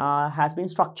 has been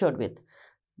structured with.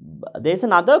 There's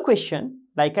another question,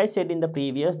 like I said in the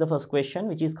previous, the first question,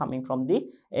 which is coming from the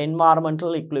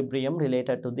environmental equilibrium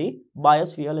related to the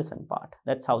biosphere lesson part.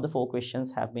 That's how the 4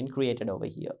 questions have been created over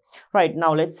here. Right,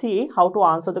 now let's see how to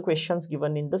answer the questions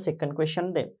given in the second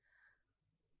question then.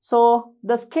 So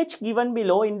the sketch given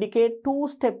below indicate 2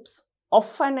 steps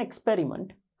of an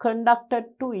experiment conducted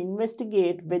to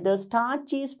investigate whether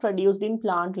starch is produced in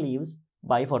plant leaves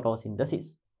by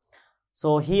photosynthesis.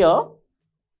 So here,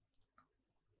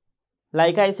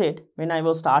 like I said, when I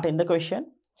was starting the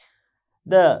question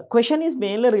is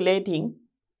mainly relating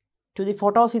to the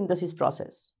photosynthesis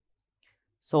process.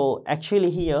 So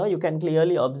actually here you can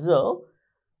clearly observe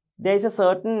there is a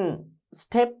certain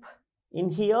step in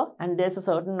here and there's a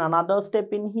certain another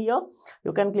step in here.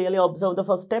 You can clearly observe the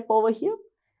first step over here.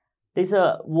 There's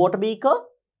a water beaker,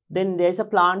 then there's a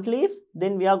plant leaf,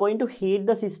 then we are going to heat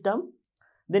the system.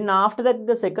 Then after that,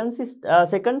 the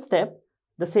second step,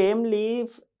 the same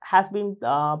leaf has been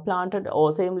planted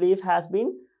or same leaf has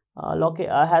been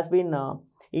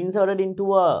inserted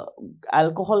into a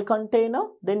alcohol container.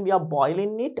 Then we are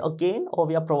boiling it again, or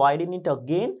we are providing it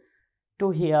again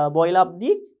to boil up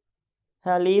the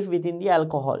leaf within the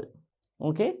alcohol.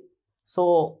 Okay,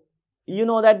 so you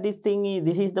know that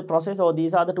this is the process, or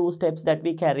these are the 2 steps that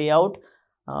we carry out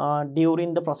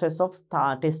during the process of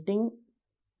testing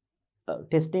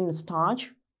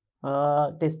starch,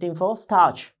 testing for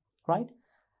starch, right?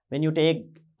 When you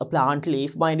take a plant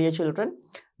leaf, my dear children,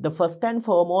 the first and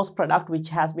foremost product which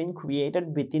has been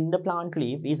created within the plant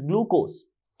leaf is glucose.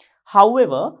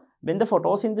 However, when the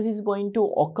photosynthesis is going to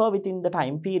occur within the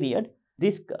time period,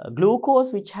 this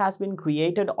glucose which has been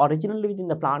created originally within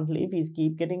the plant leaf is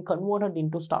keep getting converted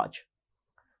into starch.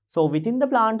 So within the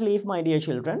plant leaf, my dear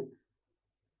children,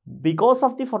 because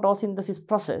of the photosynthesis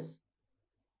process,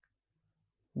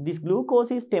 this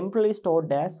glucose is temporarily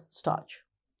stored as starch.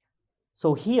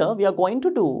 So here we are going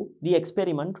to do the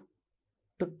experiment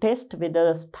to test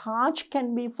whether starch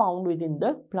can be found within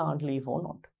the plant leaf or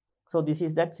not. So this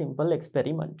is that simple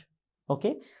experiment.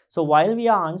 Okay. So while we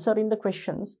are answering the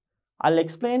questions, I'll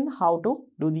explain how to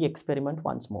do the experiment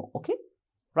once more. Okay.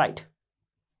 Right.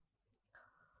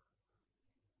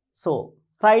 So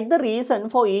write the reason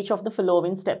for each of the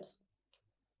following steps.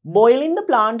 Boiling the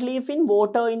plant leaf in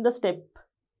water in the step,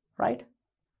 right?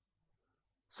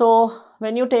 So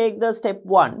when you take the step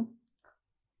 1,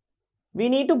 we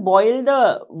need to boil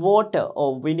the water,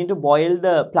 or we need to boil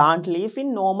the plant leaf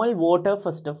in normal water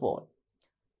first of all.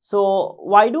 So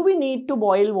why do we need to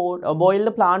boil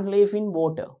the plant leaf in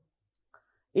water?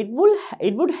 It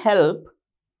would help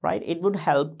right? It would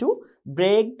help to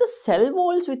break the cell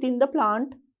walls within the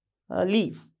plant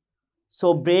leaf.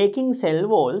 So breaking cell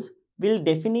walls will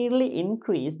definitely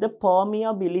increase the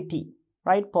permeability,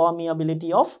 right?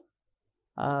 Permeability of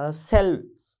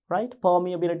cells, right?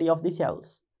 Permeability of the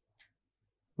cells,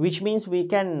 which means we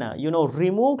can,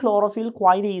 remove chlorophyll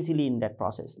quite easily in that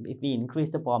process if we increase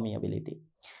the permeability.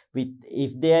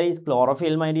 If there is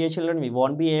chlorophyll, my dear children, we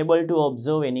won't be able to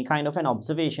observe any kind of an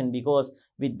observation, because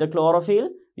with the chlorophyll,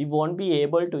 we won't be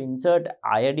able to insert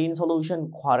iodine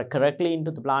solution correctly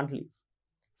into the plant leaf.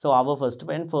 So our first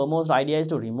and foremost idea is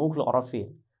to remove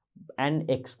chlorophyll and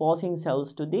exposing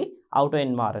cells to the outer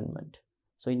environment.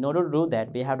 So in order to do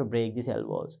that, we have to break the cell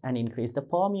walls and increase the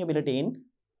permeability in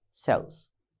cells.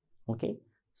 Okay,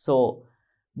 so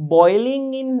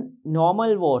boiling in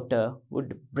normal water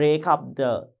would break up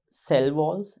the cell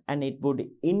walls and it would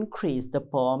increase the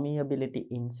permeability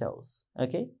in cells.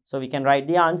 Okay, so we can write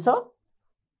the answer: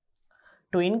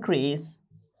 to increase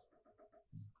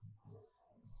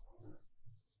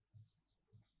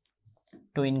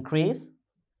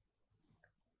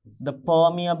the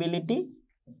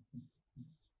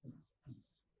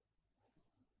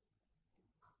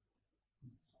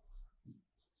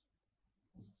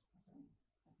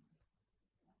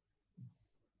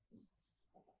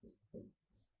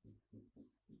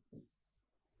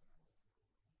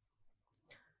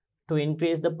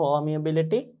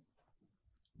permeability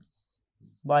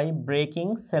by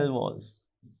breaking cell walls.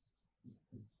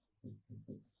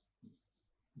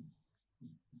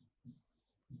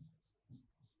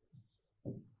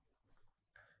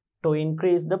 To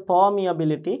increase the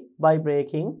permeability by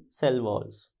breaking cell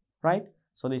walls, right?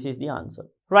 So this is the answer.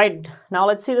 Right, now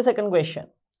let's see the second question.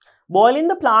 Boiling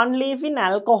the plant leaf in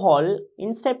alcohol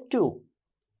in step 2,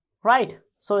 right?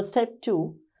 So step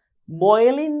 2,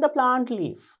 boiling the plant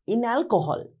leaf in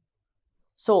alcohol.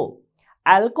 So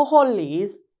alcohol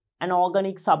is an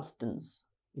organic substance.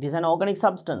 It is an organic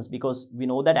substance because we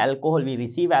know that we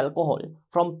receive alcohol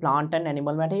from plant and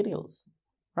animal materials,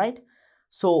 right?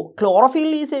 So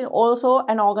chlorophyll is also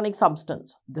an organic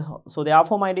substance. So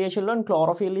therefore, my dear children,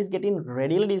 chlorophyll is getting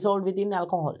readily dissolved within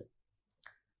alcohol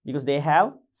because they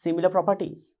have similar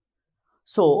properties.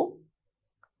 So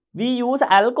we use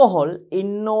alcohol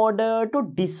in order to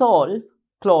dissolve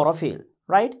chlorophyll,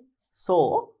 right?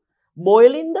 So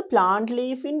boiling the plant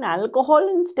leaf in alcohol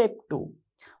in step 2.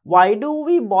 Why do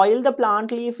we boil the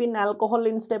plant leaf in alcohol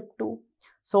in step 2?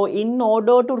 So in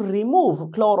order to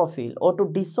remove chlorophyll or to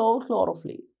dissolve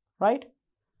chlorophyll, right?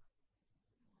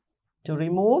 To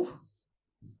remove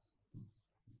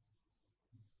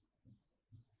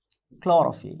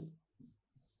chlorophyll.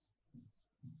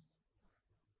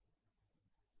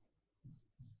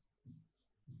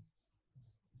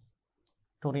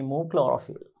 To remove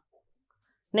chlorophyll.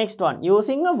 Next one,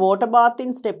 using a water bath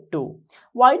in step 2.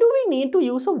 Why do we need to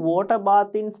use a water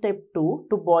bath in step 2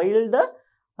 to boil the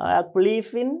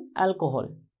leaf in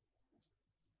alcohol?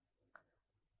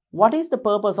 What is the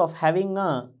purpose of having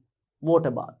a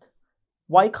water bath?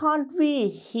 Why can't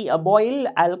we boil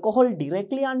alcohol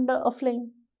directly under a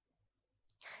flame?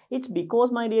 It's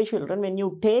because, my dear children, when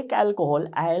you take alcohol,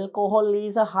 alcohol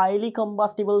is a highly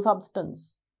combustible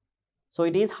substance. So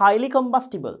it is highly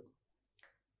combustible,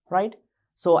 right?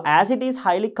 So as it is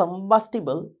highly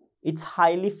combustible, it's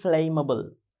highly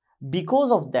flammable.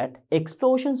 Because of that,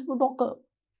 explosions would occur.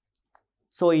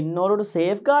 So in order to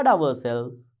safeguard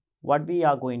ourselves, what we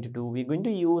are going to do, we're going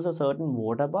to use a certain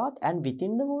water bath, and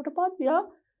within the water bath, we are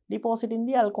depositing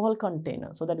the alcohol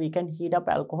container so that we can heat up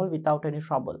alcohol without any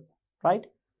trouble, right?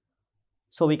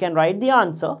 So we can write the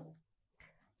answer.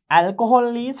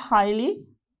 Alcohol is highly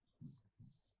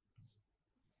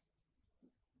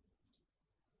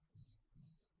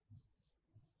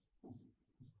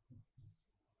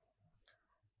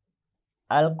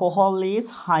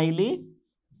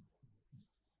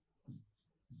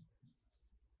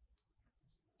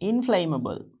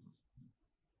inflammable,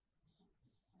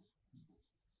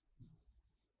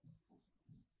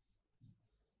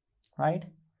 right?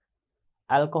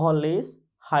 Alcohol is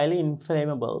highly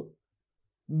inflammable.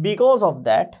 Because of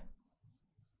that,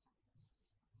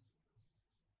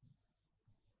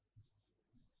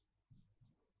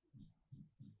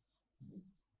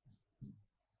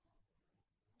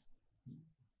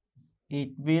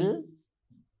 it will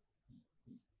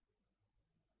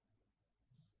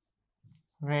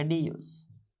reduce,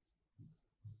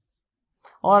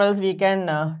 or else we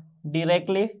can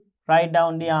directly write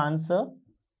down the answer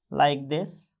like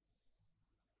this.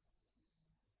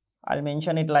 I'll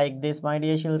mention it like this, my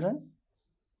dear children.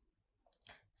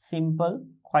 Simple,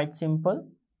 quite simple.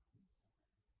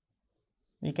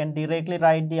 We can directly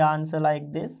write the answer like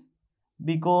this.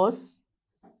 because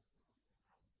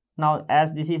now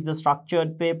as this is the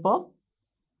structured paper,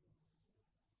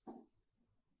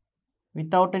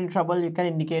 without any trouble you can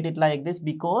indicate it like this,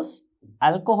 because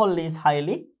alcohol is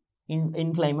highly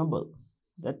inflammable.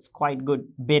 That's quite good,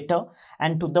 better,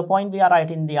 and to the point we are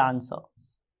writing the answer,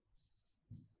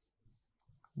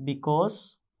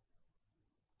 because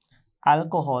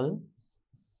alcohol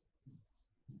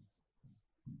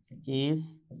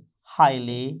is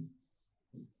highly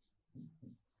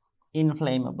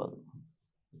inflammable.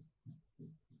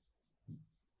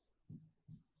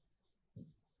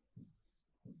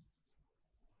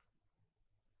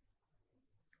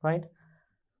 Right?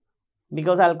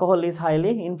 Because alcohol is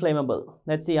highly inflammable.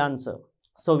 That's the answer.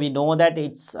 So we know that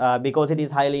it's because it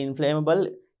is highly inflammable,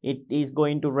 it is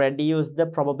going to reduce the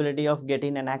probability of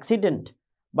getting an accident.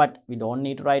 But we don't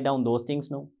need to write down those things,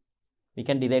 no. We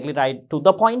can directly write to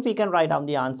the point, we can write down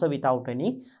the answer without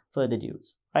any further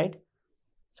dues, right?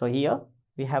 So here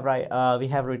we have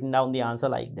written down the answer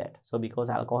like that. So because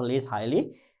alcohol is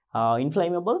highly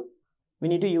inflammable, we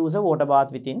need to use a water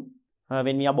bath within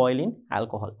when we are boiling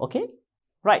alcohol. Okay,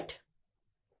 right.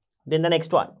 Then the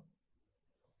next one.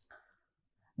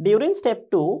 During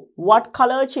step 2, what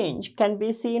color change can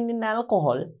be seen in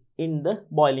alcohol in the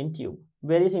boiling tube?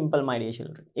 Very simple, my dear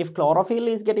children. If chlorophyll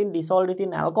is getting dissolved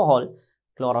within alcohol,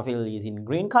 chlorophyll is in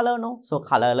green color, no? So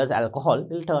colorless alcohol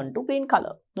will turn to green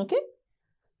color. Okay.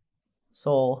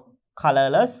 So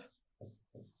colorless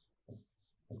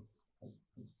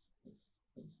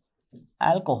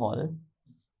alcohol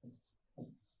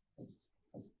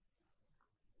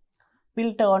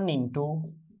will turn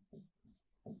into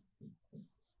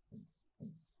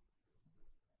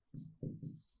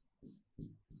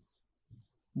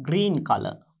green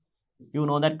color. You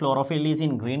know that chlorophyll is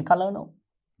in green color, no?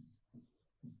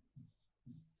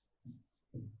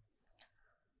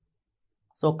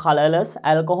 So colorless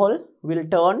alcohol will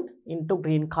turn into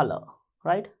green color,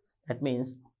 right? That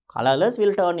means colorless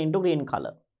will turn into green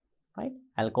color, right?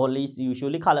 Alcohol is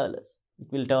usually colorless.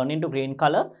 It will turn into green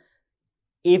color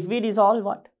if we dissolve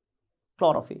what?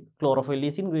 Chlorophyll. Chlorophyll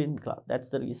is in green color.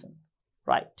 That's the reason,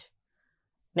 right?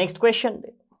 Next question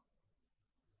then.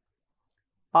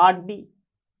 Part B.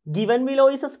 Given below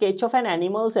is a sketch of an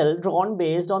animal cell drawn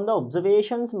based on the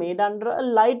observations made under a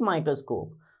light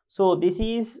microscope. So this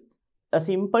is a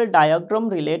simple diagram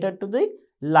related to the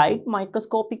light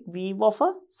microscopic view of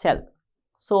a cell.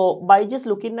 So by just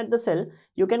looking at the cell,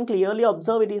 you can clearly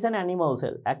observe it is an animal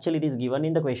cell. Actually, it is given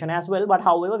in the question as well, but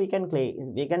however, we can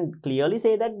clearly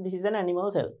say that this is an animal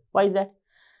cell. Why is that?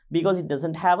 Because it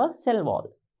doesn't have a cell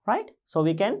wall, right? So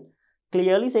we can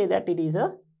clearly say that it is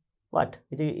a what?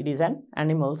 It is an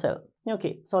animal cell.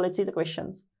 Okay, so let's see the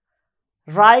questions.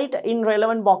 Write in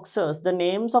relevant boxes the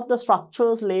names of the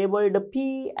structures labeled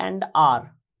P and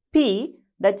R. P,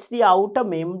 that's the outer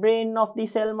membrane of the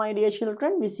cell, my dear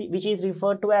children, which is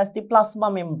referred to as the plasma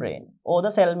membrane or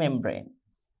the cell membrane.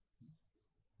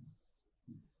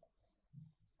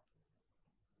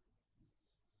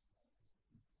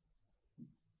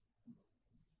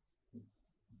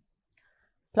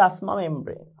 Plasma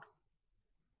membrane.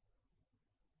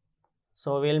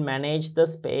 So we'll manage the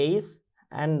space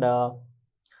and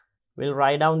we'll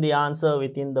write down the answer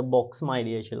within the box, my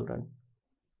dear children.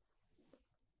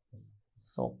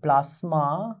 So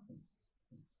plasma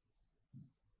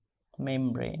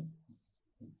membrane.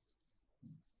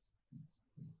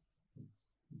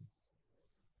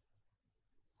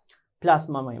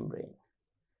 Plasma membrane.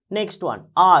 Next one,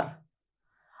 R.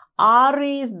 R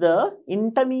is the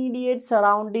intermediate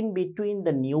surrounding between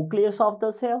the nucleus of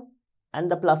the cell and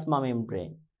the plasma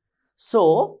membrane.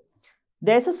 So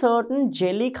there's a certain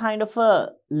jelly kind of a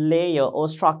layer or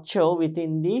structure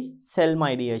within the cell,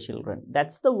 my dear children.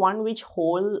 That's the one which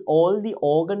holds all the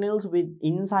organelles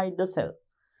inside the cell.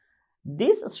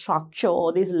 This structure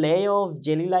or this layer of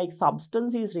jelly-like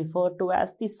substance is referred to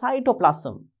as the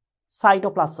cytoplasm.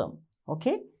 Cytoplasm,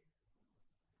 okay?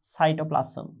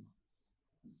 Cytoplasm.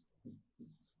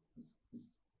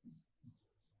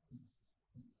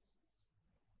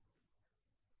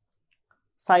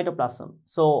 Cytoplasm.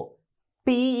 So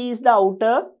P is the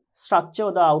outer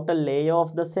structure, the outer layer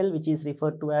of the cell, which is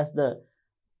referred to as the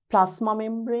plasma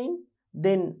membrane.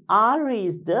 Then R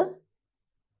is the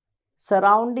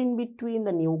surrounding between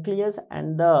the nucleus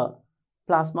and the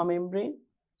plasma membrane,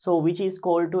 so which is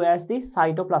called to as the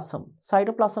cytoplasm.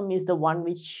 Cytoplasm is the one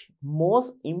which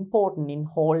most important in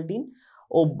holding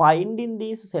or binding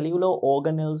these cellular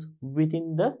organelles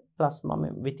within the plasma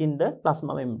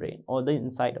membrane or the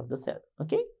inside of the cell.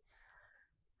 Okay,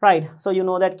 right. So you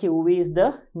know that QV is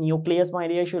the nucleus, my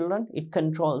dear children. It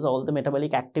controls all the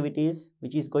metabolic activities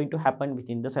which is going to happen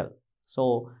within the cell.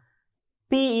 So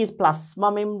P is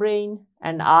plasma membrane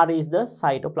and R is the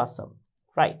cytoplasm,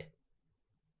 right?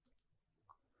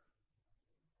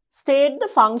 State the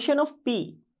function of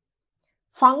P.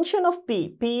 Function of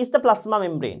P is the plasma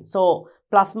membrane. So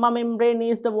plasma membrane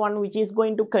is the one which is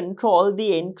going to control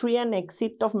the entry and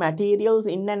exit of materials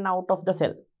in and out of the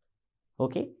cell.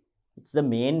 Okay, it's the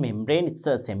main membrane, it's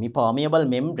a semi-permeable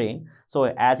membrane. So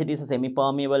as it is a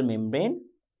semi-permeable membrane,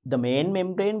 the main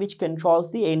membrane which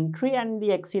controls the entry and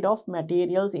the exit of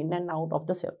materials in and out of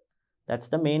the cell. That's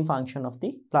the main function of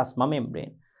the plasma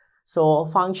membrane. So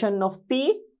function of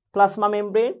P, plasma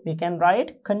membrane, we can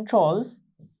write controls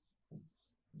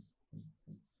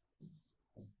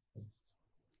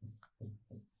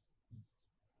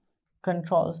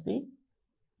the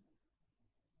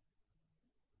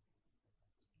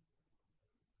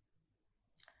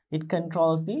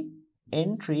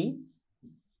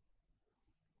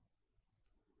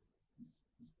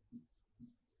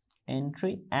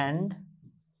entry and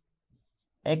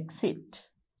exit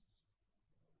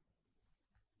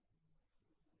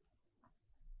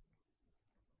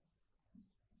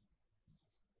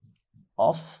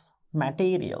of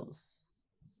materials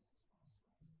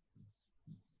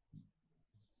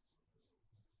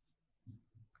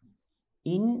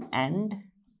in and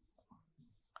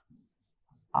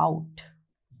out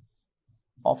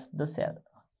of the cell.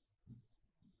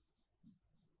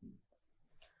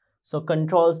 So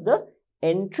controls the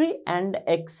entry and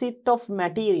exit of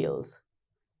materials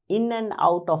in and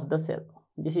out of the cell.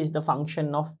 This is the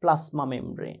function of plasma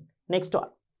membrane. Next one.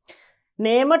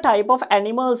 Name a type of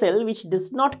animal cell which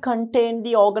does not contain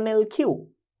the organelle Q.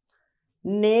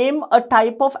 Name a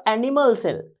type of animal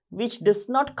cell which does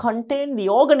not contain the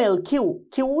organelle Q.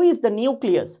 Q is the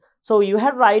nucleus. So you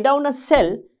have write down a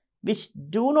cell which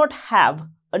do not have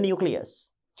a nucleus.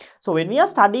 So when we are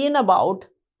studying about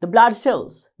the blood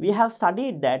cells, we have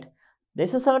studied that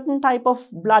there's a certain type of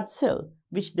blood cell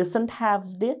which doesn't have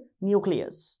the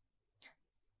nucleus.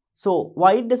 So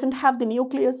why it doesn't have the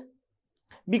nucleus?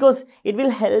 Because it will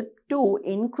help to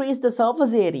increase the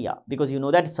surface area, because you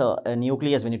know that a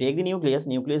nucleus, when you take the nucleus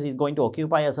is going to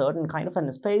occupy a certain kind of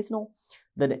a space. No,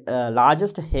 the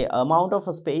largest amount of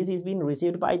space is being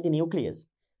received by the nucleus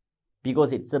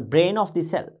because it's the brain of the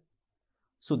cell.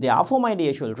 So therefore, my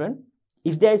dear children,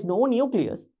 if there is no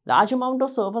nucleus, large amount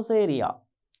of surface area,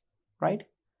 right?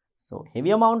 So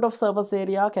heavy amount of surface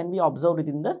area can be observed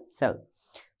within the cell.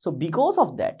 So because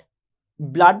of that,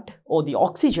 blood or the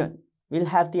oxygen will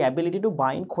have the ability to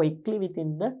bind quickly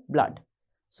within the blood.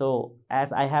 So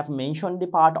as I have mentioned the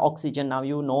part oxygen, now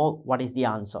you know what is the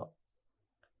answer.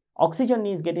 Oxygen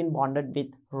is getting bonded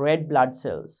with red blood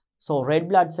cells. So red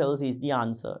blood cells is the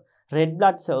answer. Red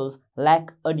blood cells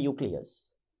lack a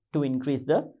nucleus to increase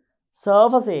the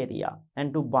surface area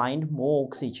and to bind more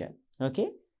oxygen.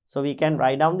 Okay, so we can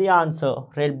write down the answer,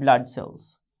 red blood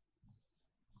cells.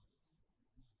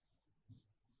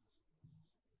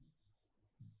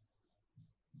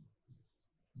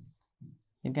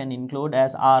 You can include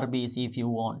as RBC if you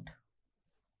want,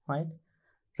 right?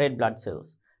 Red blood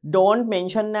cells. Don't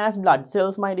mention as blood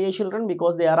cells, my dear children,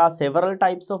 because there are several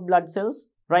types of blood cells,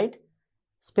 right?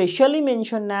 Specially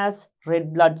mentioned as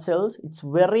red blood cells. It's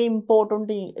very important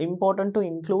to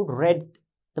include red,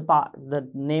 the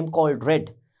name called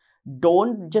red.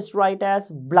 Don't just write as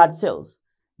blood cells.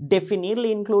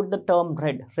 Definitely include the term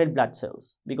red blood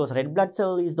cells, because red blood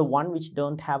cell is the one which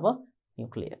don't have a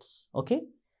nucleus. Okay,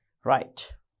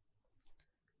 right.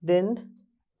 Then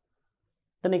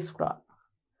the next one.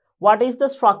 What is the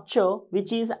structure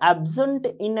which is absent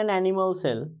in an animal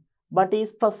cell but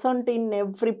is present in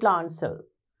every plant cell?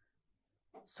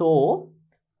 So,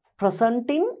 present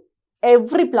in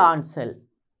every plant cell.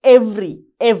 Every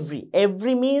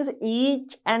means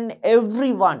each and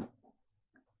every one.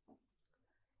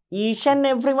 Each and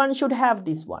everyone should have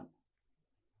this one.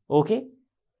 Okay?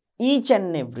 Each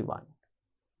and every one.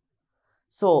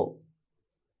 So,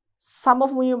 some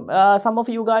of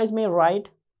you guys may write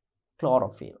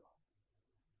chlorophyll,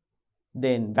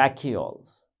 then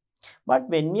vacuoles. But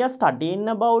when we are studying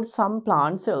about some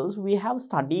plant cells, we have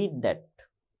studied that.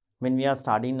 When we are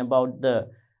studying about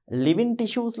the living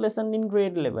tissues lesson in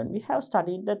grade 11, we have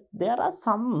studied that there are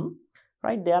some,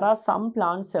 right? There are some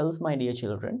plant cells, my dear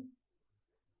children.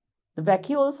 The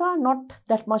vacuoles are not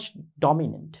that much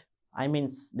dominant. I mean,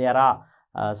 there are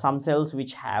some cells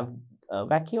which have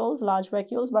vacuoles, large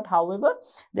vacuoles, but however,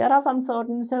 there are some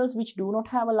certain cells which do not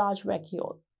have a large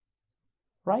vacuole,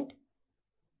 right?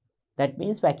 That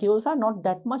means vacuoles are not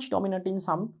that much dominant in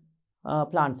some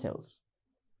plant cells.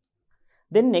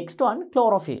 Then next one,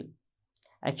 chlorophyll.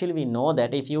 Actually, we know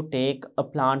that if you take a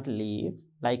plant leaf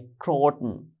like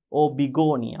croton, or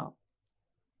begonia.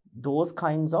 Those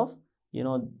kinds of,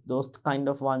 those kind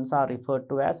of ones are referred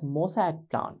to as mosaic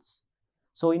plants.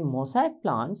 So in mosaic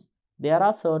plants, there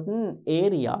are certain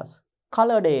areas,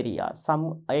 colored areas.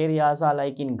 Some areas are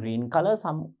like in green color,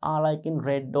 some are like in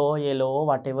red or yellow or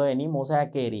whatever, any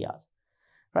mosaic areas,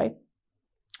 right?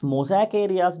 Mosaic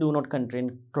areas do not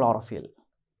contain chlorophyll.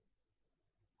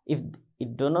 If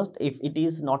it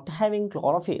is not having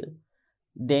chlorophyll,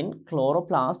 then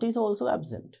chloroplast is also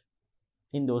absent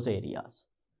in those areas.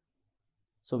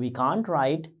 So we can't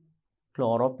write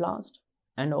chloroplast,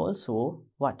 and also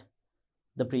what?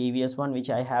 The previous one which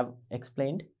I have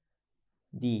explained,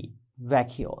 the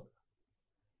vacuole.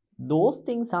 Those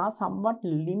things are somewhat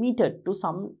limited to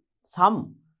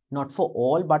some, not for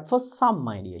all, but for some,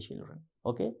 my dear children.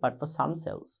 Okay, but for some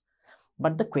cells.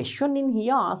 But the question in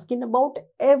here asking about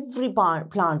every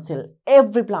plant cell,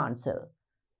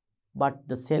 But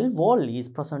the cell wall is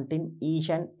present in each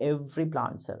and every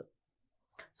plant cell.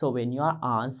 So when you are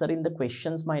answering the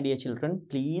questions, my dear children,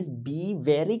 please be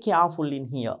very careful in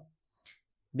here.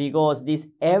 Because this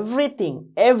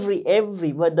everything,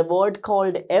 the word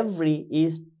called every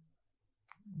is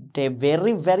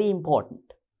very, very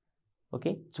important.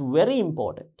 Okay, it's very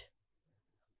important.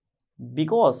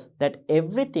 Because that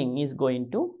everything is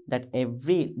going to, that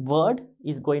every word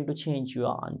is going to change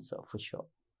your answer for sure.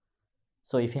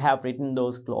 So if you have written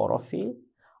those chlorophyll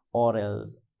or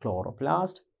else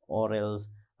chloroplast or else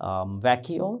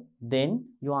vacuole, then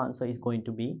your answer is going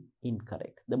to be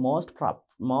incorrect. The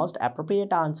most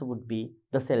appropriate answer would be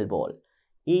the cell wall.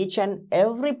 Each and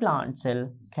every plant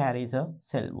cell carries a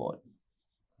cell wall.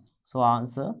 So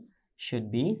answer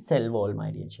should be cell wall, my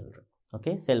dear children.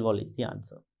 Okay, cell wall is the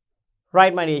answer.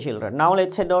 Right, my dear children. Now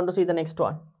let's head on to see the next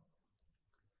one.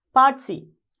 Part C.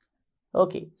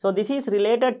 Okay, so this is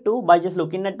related to, by just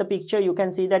looking at the picture, you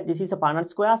can see that this is a Punnett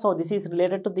square. So this is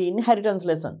related to the inheritance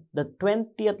lesson, the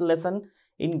 20th lesson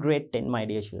in grade 10, my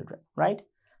dear children, right?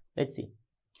 Let's see.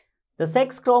 The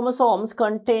sex chromosomes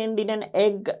contained in an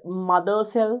egg mother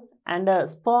cell and a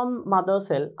sperm mother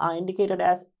cell are indicated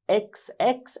as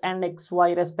XX and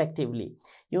XY respectively.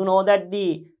 You know that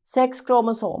the sex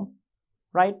chromosome,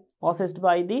 right, possessed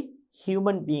by the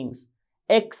human beings,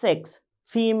 XX,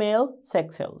 female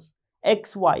sex cells,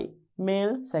 XY,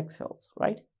 male sex cells,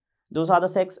 right? Those are the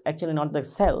sex, actually not the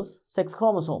cells, sex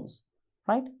chromosomes,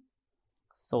 right?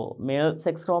 So male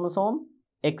sex chromosome,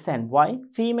 X and Y,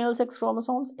 female sex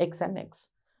chromosomes, X and X,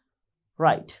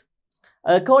 right?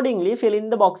 Accordingly, fill in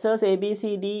the boxes A, B,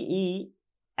 C, D, E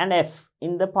and F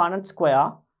in the Punnett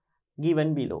square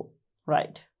given below,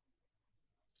 right?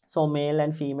 So male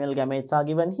and female gametes are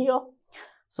given here.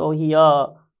 So here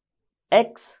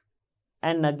X,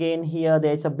 and again here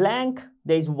there is a blank,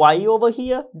 there is Y over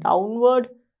here downward,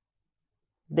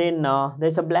 then there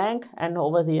is a blank, and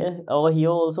over here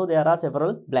also there are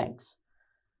several blanks.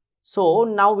 So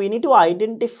now we need to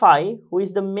identify who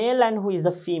is the male and who is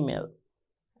the female,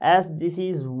 as this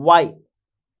is Y.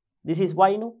 This is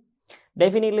Y, no?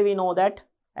 Definitely we know that,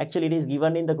 actually it is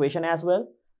given in the question as well.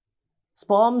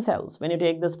 Sperm cells, when you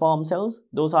take the sperm cells,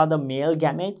 those are the male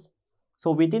gametes. So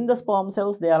within the sperm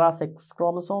cells, there are sex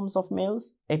chromosomes of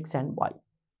males, X and Y.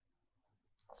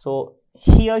 So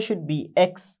here should be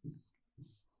X,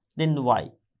 then Y.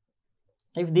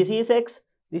 If this is X,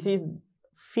 this is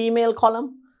female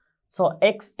column. So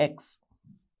XX.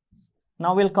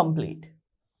 Now we'll complete.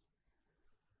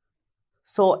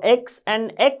 So X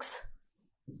and X,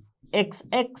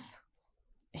 XX.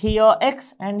 Here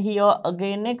X and here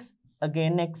again X,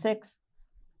 again XX.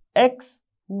 X,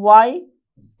 Y,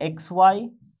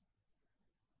 XY,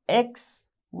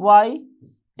 XY,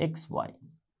 XY.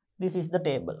 This is the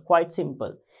table, quite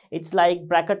simple. It's like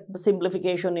bracket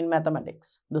simplification in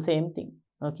mathematics, the same thing,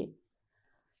 okay?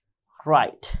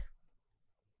 Right.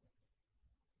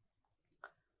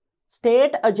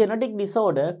 State a genetic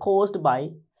disorder caused by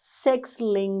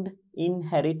sex-linked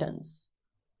inheritance.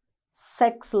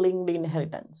 Sex-linked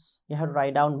inheritance. You have to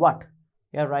write down what?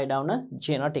 You have to write down a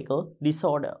genetical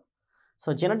disorder.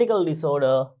 So genetical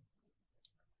disorder,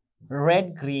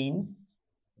 red-green,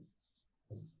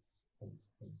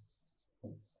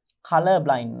 color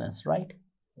blindness, right?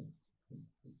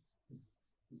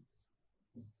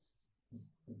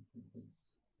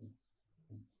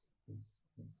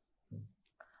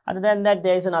 Other than that,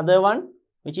 there is another one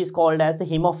which is called as the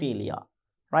hemophilia,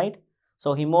 right?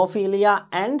 So hemophilia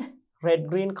and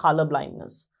red-green color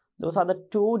blindness. Those are the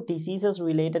two diseases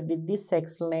related with the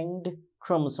sex-linked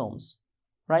chromosomes,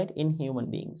 right, in human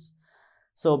beings.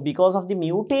 So because of the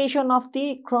mutation of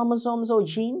the chromosomes or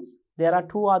genes, there are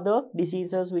two other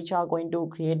diseases which are going to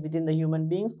create within the human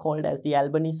beings called as the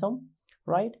albinism,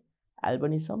 right?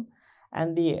 albinism,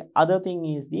 and the other thing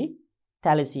is the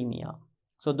thalassemia.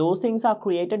 So those things are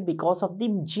created because of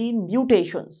the gene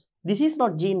mutations. This is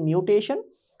not gene mutation.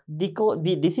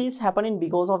 This is happening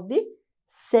because of the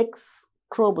sex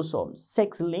chromosomes,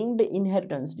 sex-linked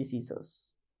inheritance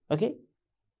diseases. Okay.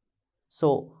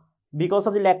 So because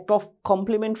of the lack of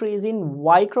complementaries in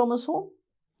Y chromosome,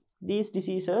 these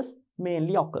diseases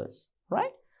mainly occurs,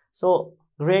 right? So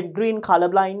red-green color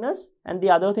blindness, and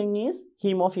the other thing is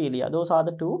hemophilia. Those are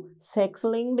the two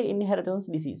sex-linked inheritance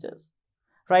diseases.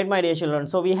 Right, my dear children.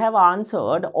 So we have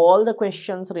answered all the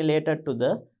questions related to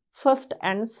the first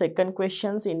and second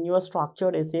questions in your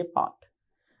structured essay part.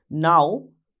 Now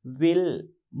we'll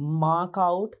mark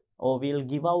out, or we'll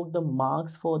give out the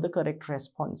marks for the correct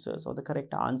responses or the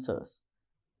correct answers.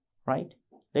 Right?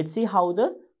 Let's see how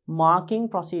the marking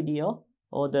procedure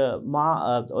or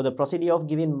the procedure of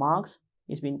giving marks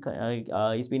is being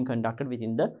conducted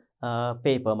within the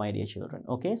paper, my dear children.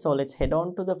 Okay, so let's head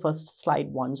on to the first slide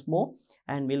once more,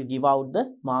 and we'll give out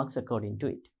the marks according to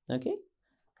it. Okay,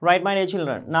 right, my dear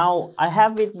children. Now I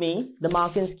have with me the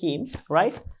marking scheme,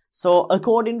 right? So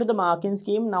according to the marking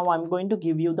scheme, now I'm going to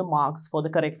give you the marks for the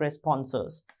correct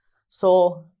responses.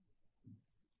 So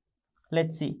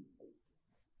let's see.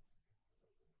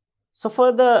 So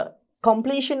for the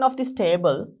completion of this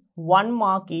table, 1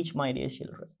 mark each, my dear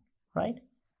children, right?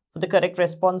 For the correct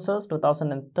responses,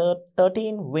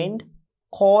 2013, wind,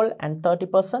 coal, and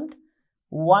 30%,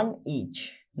 1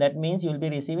 each. That means you'll be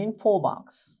receiving 4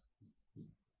 marks.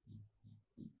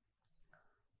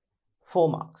 4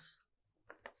 marks.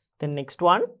 The next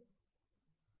one.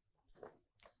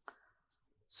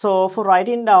 So for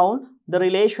writing down the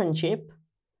relationship,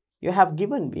 you have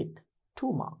given with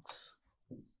 2 marks.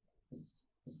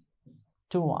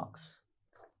 2 marks.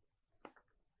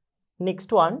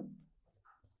 Next one.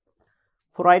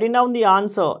 For writing down the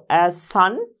answer as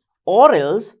sun or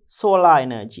else solar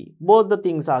energy. Both the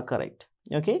things are correct.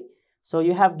 Okay. So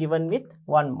you have given with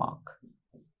 1 mark.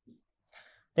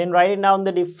 Then writing down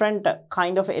the different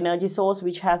kind of energy source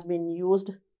which has been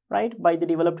used, right, by the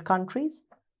developed countries.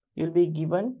 You'll be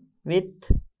given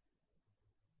with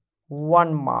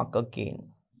 1 mark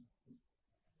again.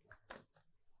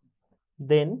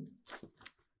 Then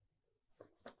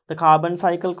the carbon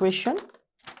cycle question.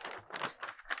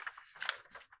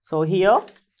 So here,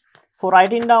 for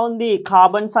writing down the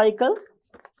carbon cycle,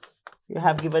 you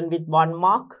have given with 1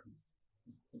 mark.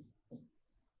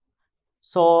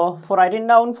 So for writing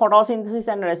down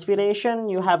photosynthesis and respiration,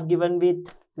 you have given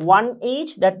with 1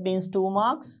 each. That means 2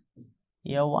 marks.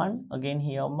 Here 1, again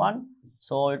here 1.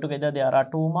 So altogether there are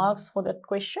 2 marks for that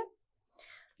question.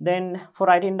 Then for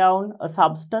writing down a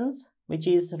substance which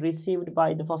is received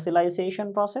by the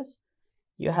fossilization process,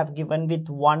 you have given with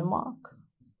 1 mark.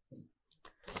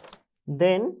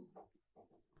 Then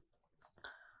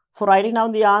for writing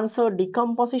down the answer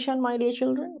decomposition, my dear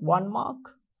children, 1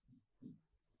 mark.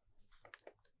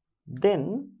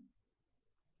 Then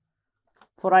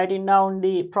for writing down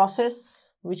the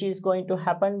process which is going to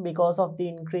happen because of the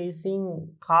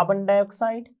increasing carbon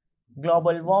dioxide,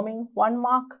 global warming, 1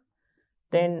 mark.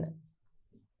 Then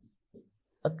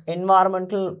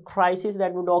environmental crisis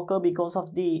that would occur because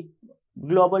of the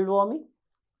global warming,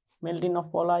 melting of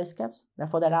polar ice caps.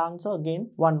 Therefore that answer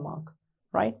again 1 mark,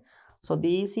 right? So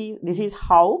this is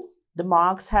how the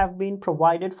marks have been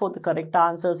provided for the correct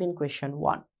answers in question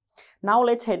 1. Now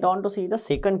let's head on to see the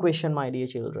second question, my dear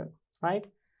children, right?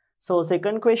 So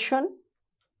second question,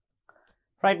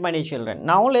 right, my dear children.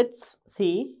 Now let's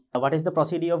see what is the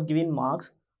procedure of giving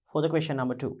marks for the question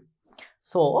number 2.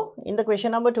 So in the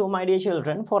question number 2, my dear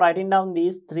children, for writing down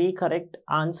these 3 correct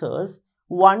answers,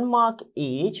 1 mark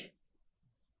each.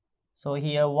 So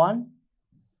here 1,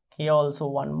 here also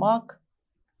 1 mark,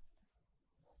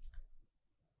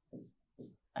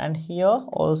 and here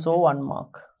also 1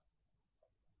 mark,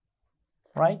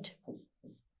 right?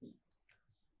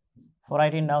 For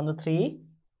writing down the 3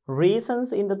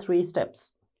 reasons in the 3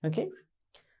 steps. Okay.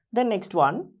 Then next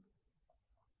one.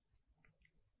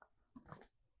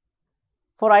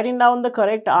 For writing down the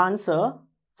correct answer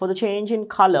for the change in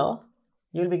color,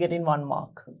 you will be getting 1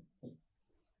 mark.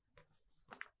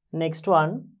 Next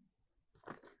one.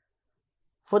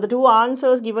 For the 2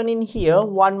 answers given in here,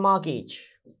 1 mark each.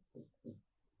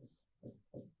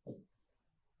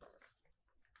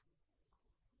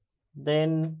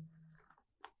 Then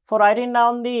for writing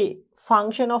down the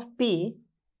function of P,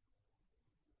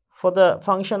 for the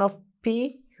function of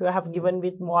P, you have given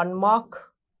with 1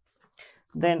 mark.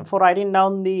 Then for writing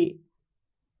down the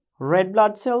red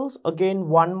blood cells, again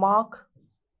 1 mark.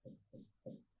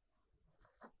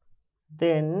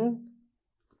 Then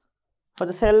for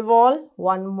the cell wall,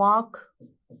 1 mark.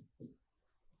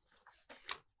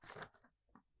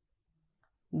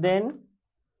 Then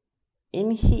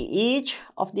in each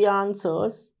of the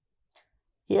answers,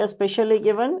 here specially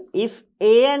given, if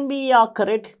A and B are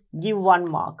correct, give 1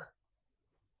 mark.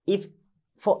 If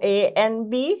for A and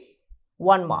B,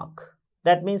 1 mark.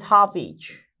 That means half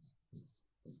each.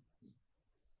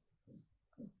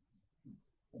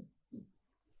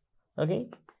 Okay.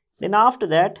 Then after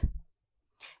that,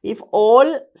 if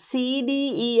all C,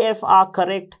 D, E, F are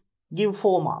correct, give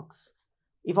 4 marks.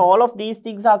 If all of these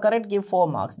things are correct, give 4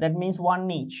 marks. That means 1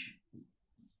 each.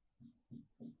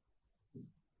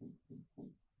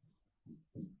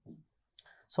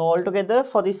 So altogether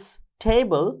for this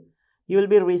table, you will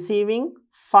be receiving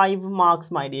 5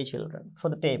 marks, my dear children, for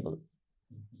the table.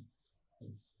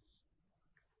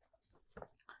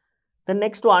 The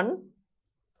next one,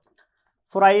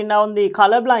 for writing down the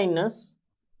color blindness,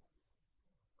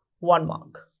 1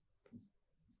 mark.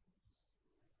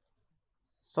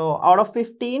 So out of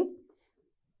 15,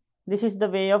 this is the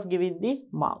way of giving the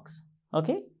marks.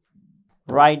 Okay.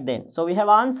 Right then. So we have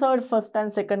answered first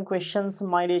and second questions,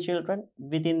 my dear children,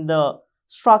 within the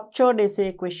structured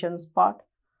essay questions part.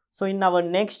 So in our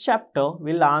next chapter,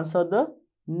 we'll answer the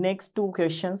next 2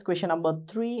 questions, question number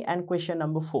 3 and question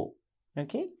number 4.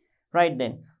 Okay. Right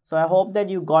then. So I hope that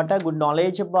you got a good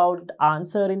knowledge about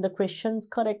answering the questions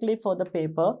correctly for the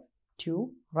paper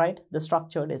 2, right? The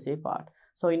structured essay part.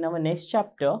 So in our next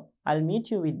chapter, I'll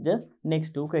meet you with the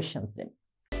next 2 questions then.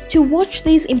 To watch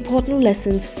these important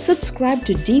lessons, subscribe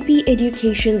to DP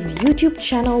Education's YouTube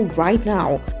channel right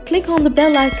now. Click on the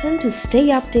bell icon to stay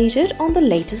updated on the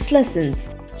latest lessons.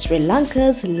 Sri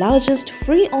Lanka's largest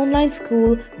free online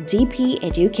school, DP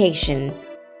Education.